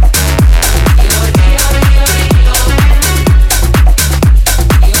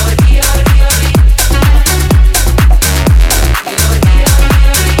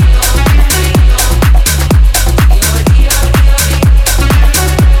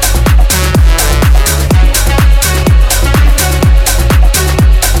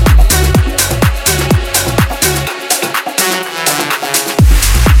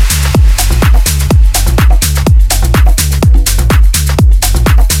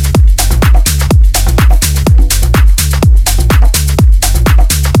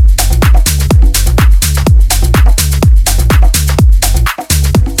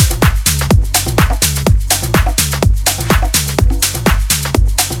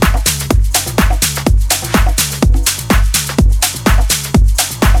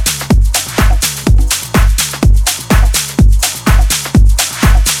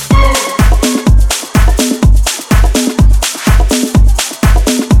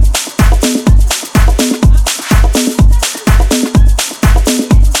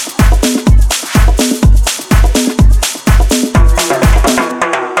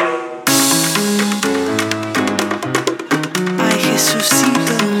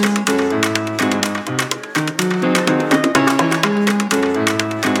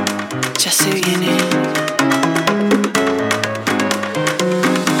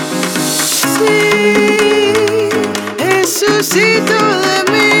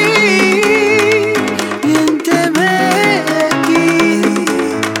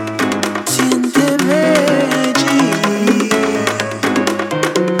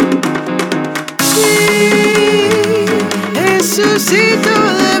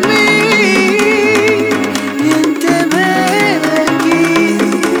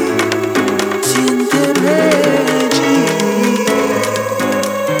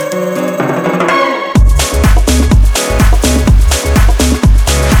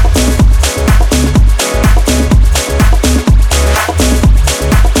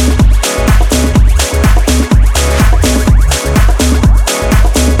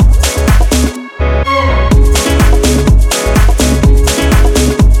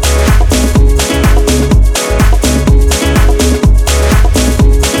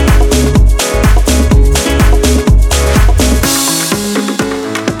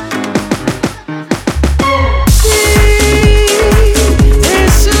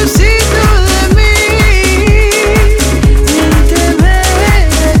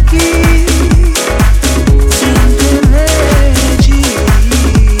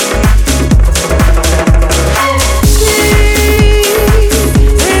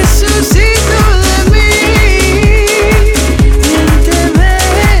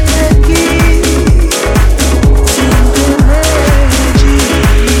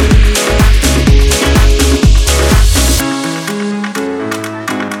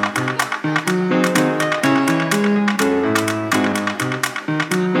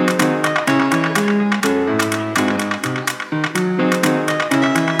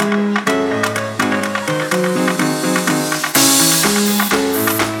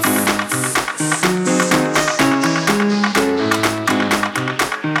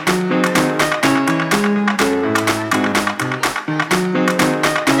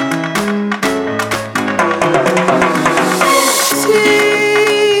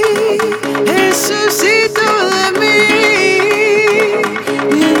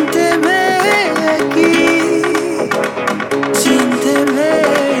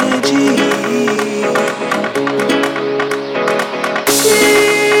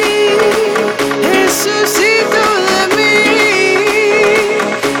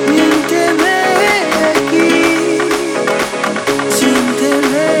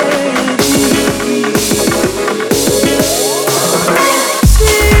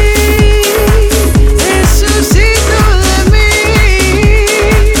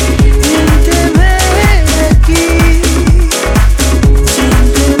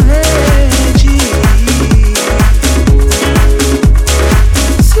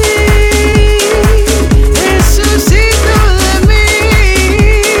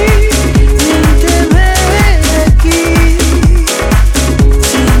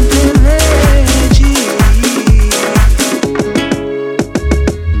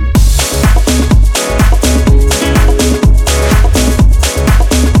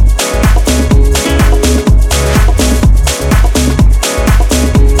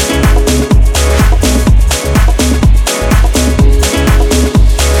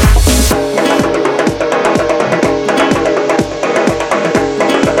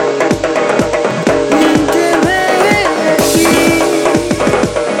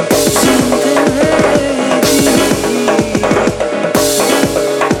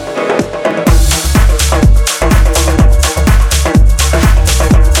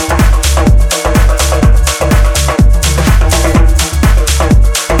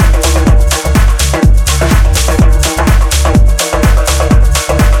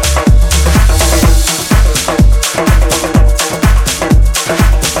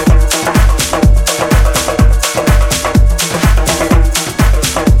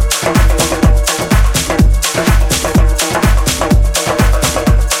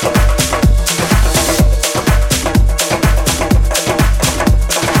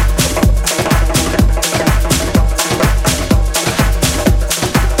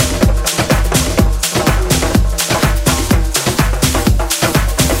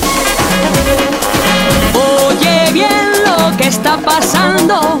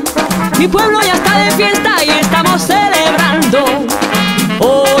 Mi pueblo ya está de fiesta y estamos celebrando.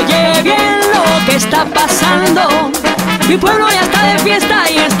 Oye bien lo que está pasando. Mi pueblo ya está de fiesta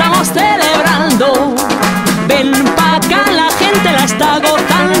y estamos celebrando. Ven pa' acá, la gente la está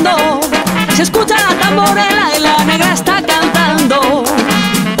gozando. Se escucha la tamborela y la negra está cantando.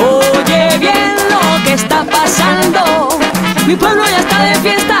 Oye bien lo que está pasando. Mi pueblo ya está de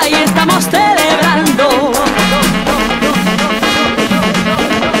fiesta y estamos celebrando.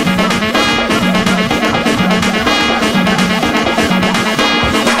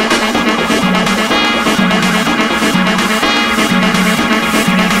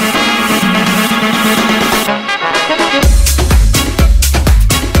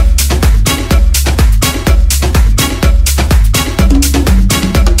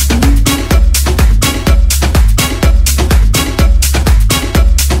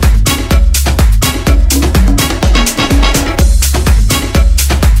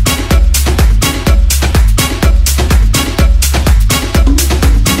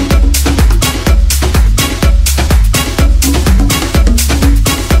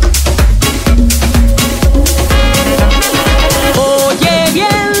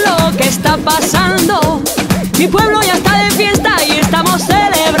 Mi pueblo ya está de fiesta y estamos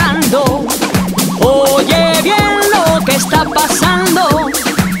celebrando. Oye bien lo que está pasando.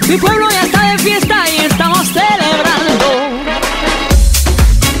 Mi pueblo ya está de fiesta y estamos celebrando.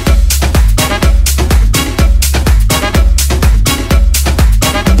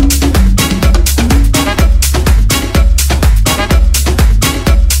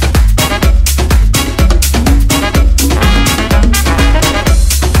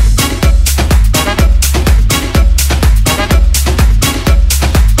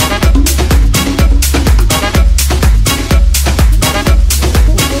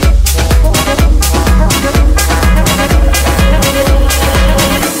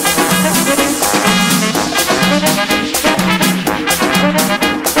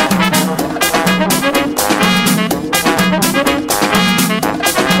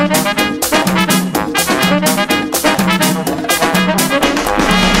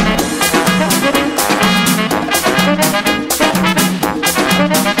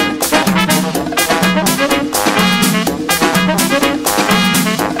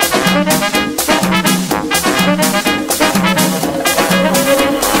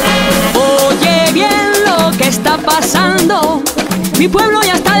 Mi pueblo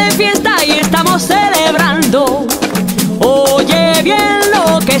ya está de fiesta y estamos celebrando. Oye bien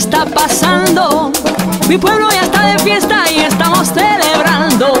lo que está pasando. Mi pueblo ya está de fiesta y estamos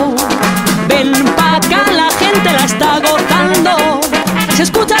celebrando. Ven pa' acá, la gente la está gozando. Se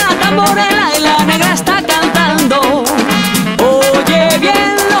escucha la tamborela y la negra está cantando. Oye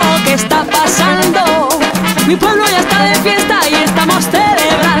bien lo que está pasando. Mi pueblo ya está de fiesta y estamos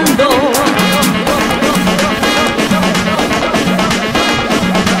celebrando.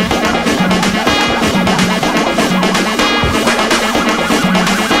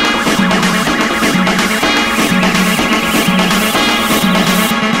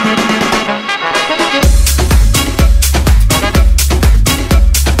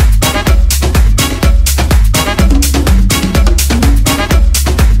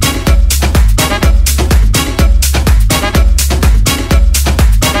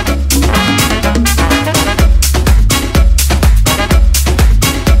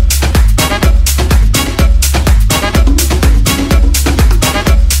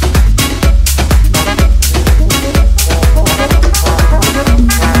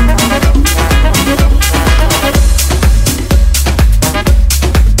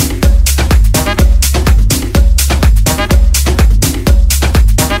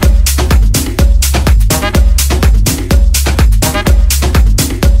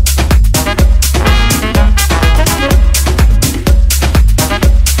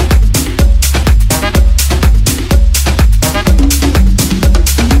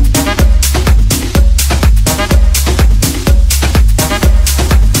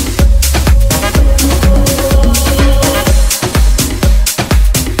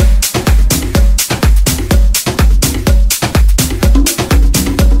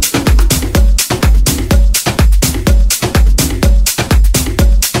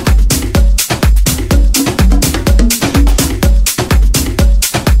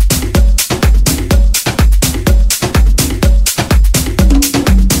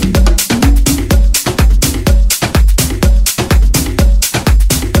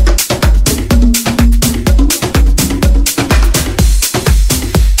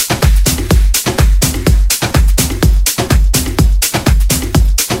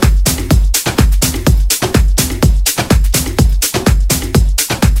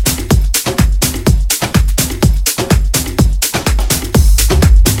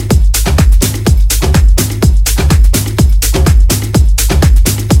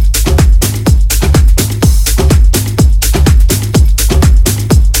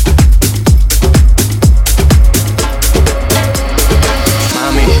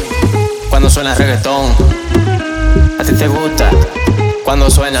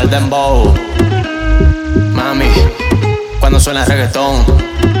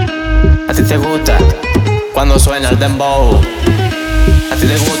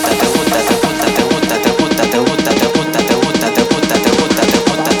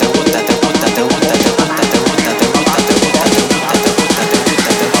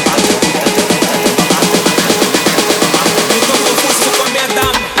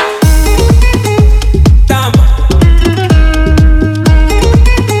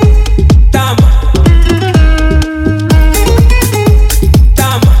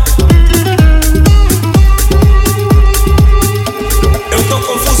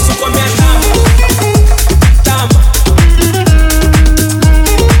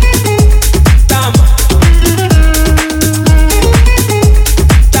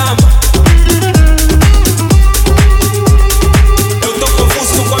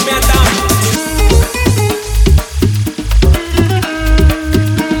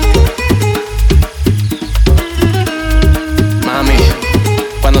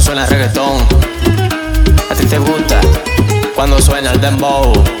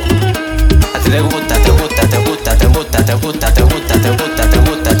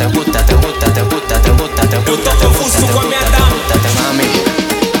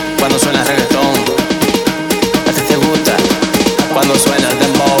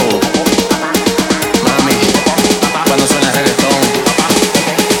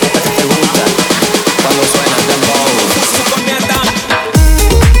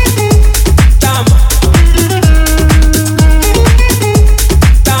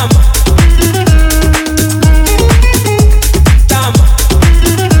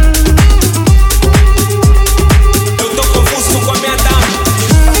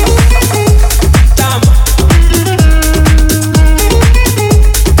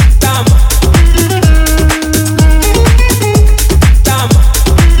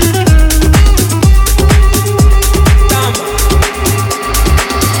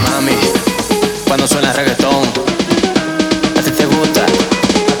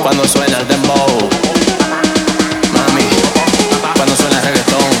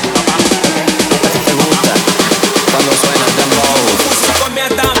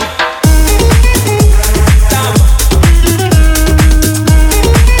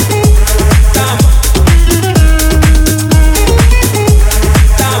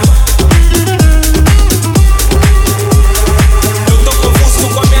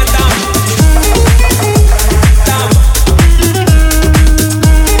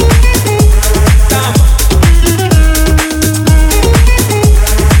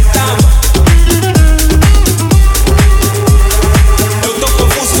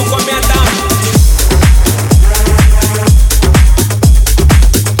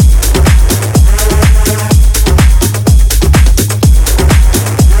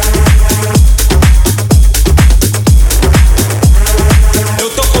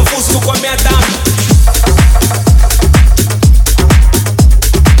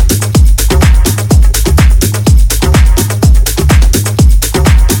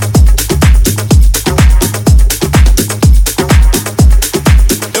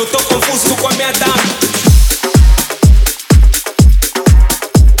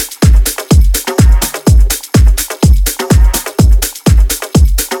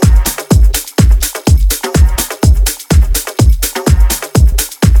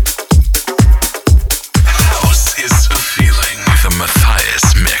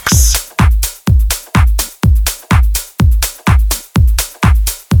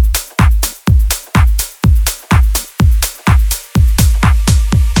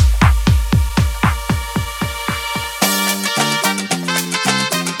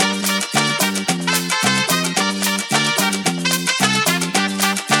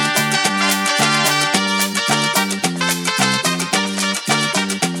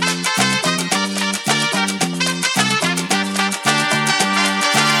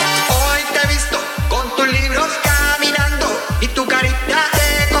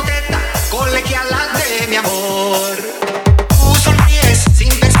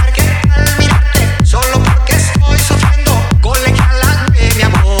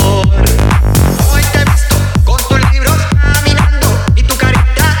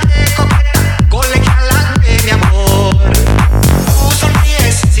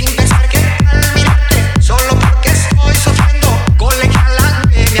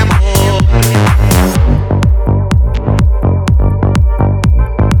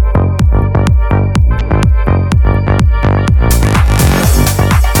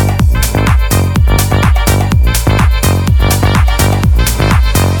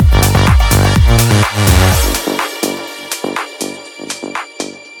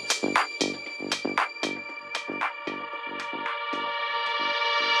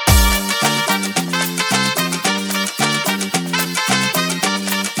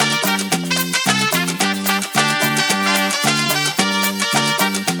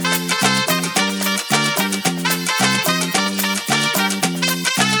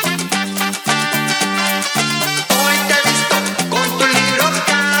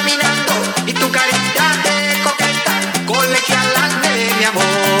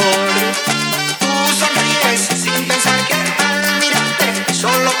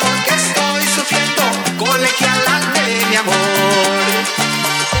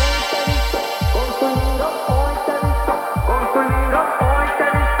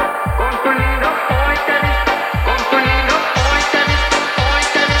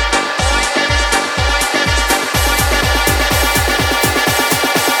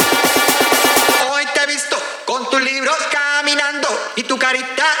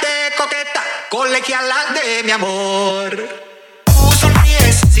 colegiala de mi amor. Tú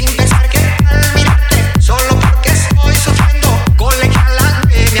sonríes sin pensar que al mirarte, solo porque estoy sufriendo, colegiala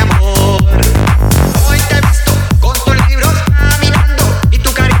de mi amor. Hoy te he visto con tus libros caminando y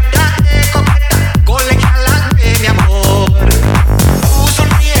tu carita de coqueta, colegiala de mi amor. Tú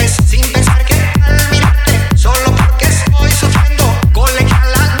sonríes sin pensar que al mirarte, solo porque estoy sufriendo,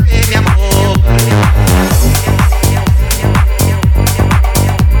 colegiala de mi amor.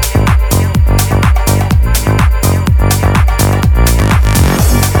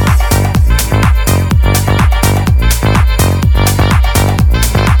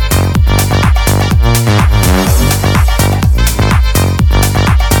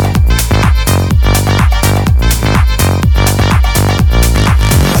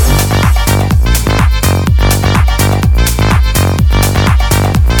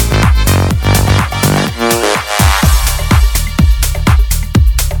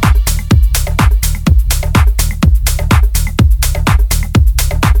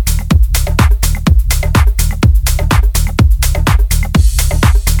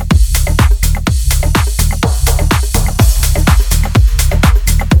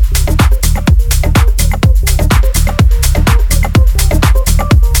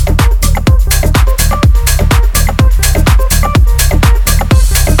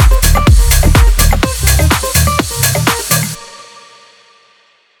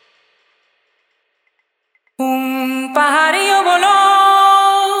 Un pajarillo voló,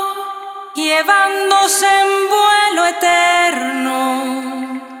 llevándose en vuelo eterno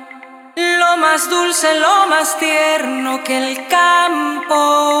lo más dulce, lo más tierno que el campo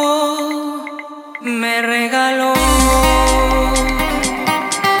me regaló.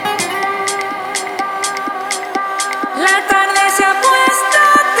 La tarde se ha puesto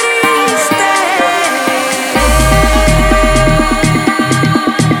triste.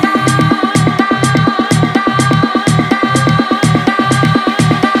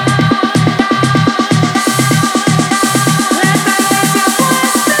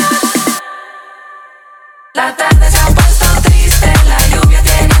 La tarde se ha puesto triste, la lluvia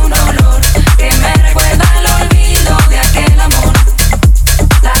tiene un olor que me recuerda al olvido de aquel amor.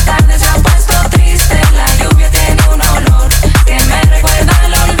 La tarde se ha puesto triste, la lluvia tiene un olor que me recuerda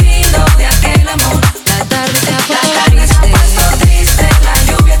al olvido de aquel amor. La tarde se ha puesto triste, la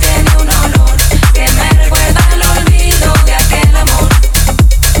lluvia tiene un olor que me recuerda al olvido de aquel amor.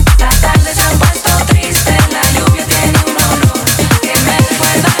 La tarde se ha puesto triste, la lluvia tiene un olor que me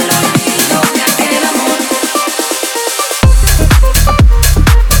recuerda al olvido de aquel amor.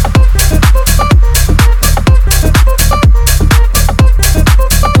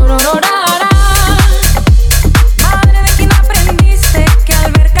 Madre, ¿de quién aprendiste que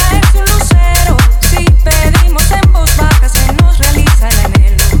al ver caerse un lucero, si pedimos en voz baja se nos realiza el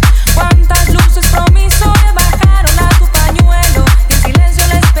anhelo? ¿Cuántas luces promisorias bajaron a tu pañuelo y en silencio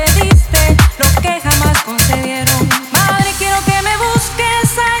les pediste lo que jamás concedieron? Madre, quiero que me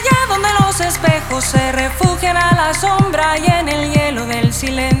busques allá donde los espejos se refugian a la sombra y en el hielo del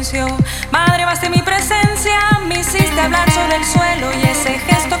silencio. Madre, baste mi presencia, me hiciste hablar sobre el suelo y ese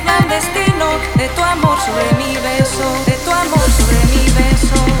gesto clandestino de tu amor sobre mi beso, de tu amor sobre mi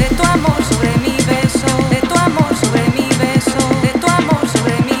beso, de tu amor sobre mi beso, de tu amor sobre mi beso, de tu amor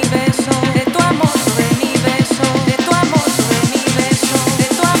sobre mi beso, de tu amor sobre mi beso, de tu amor sobre mi beso, de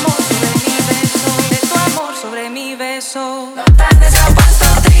tu amor sobre mi beso, de tu amor sobre mi beso. La tarde se ha puesto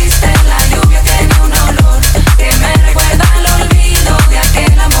triste, la lluvia tiene un olor que me recuerda al olvido de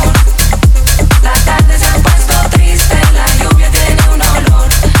aquel amor. La tarde se ha puesto triste, la lluvia tiene un olor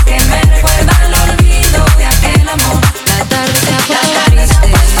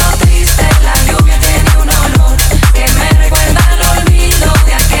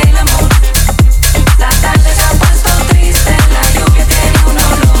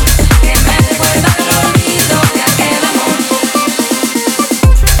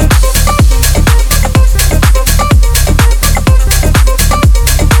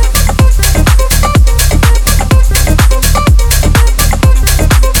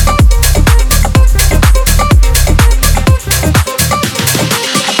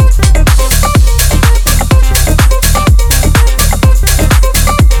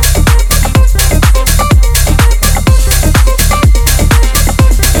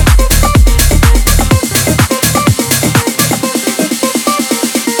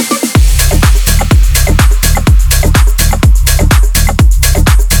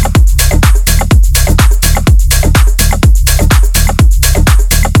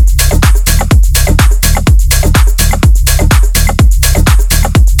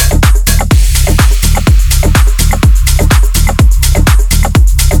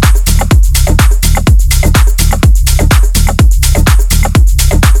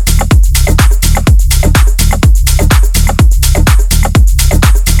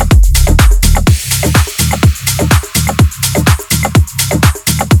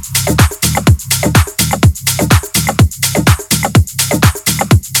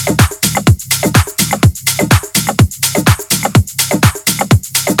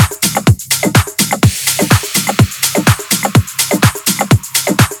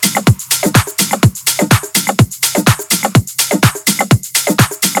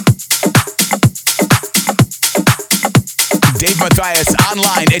Matthias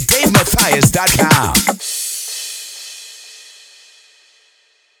online at DaveMatthias.com.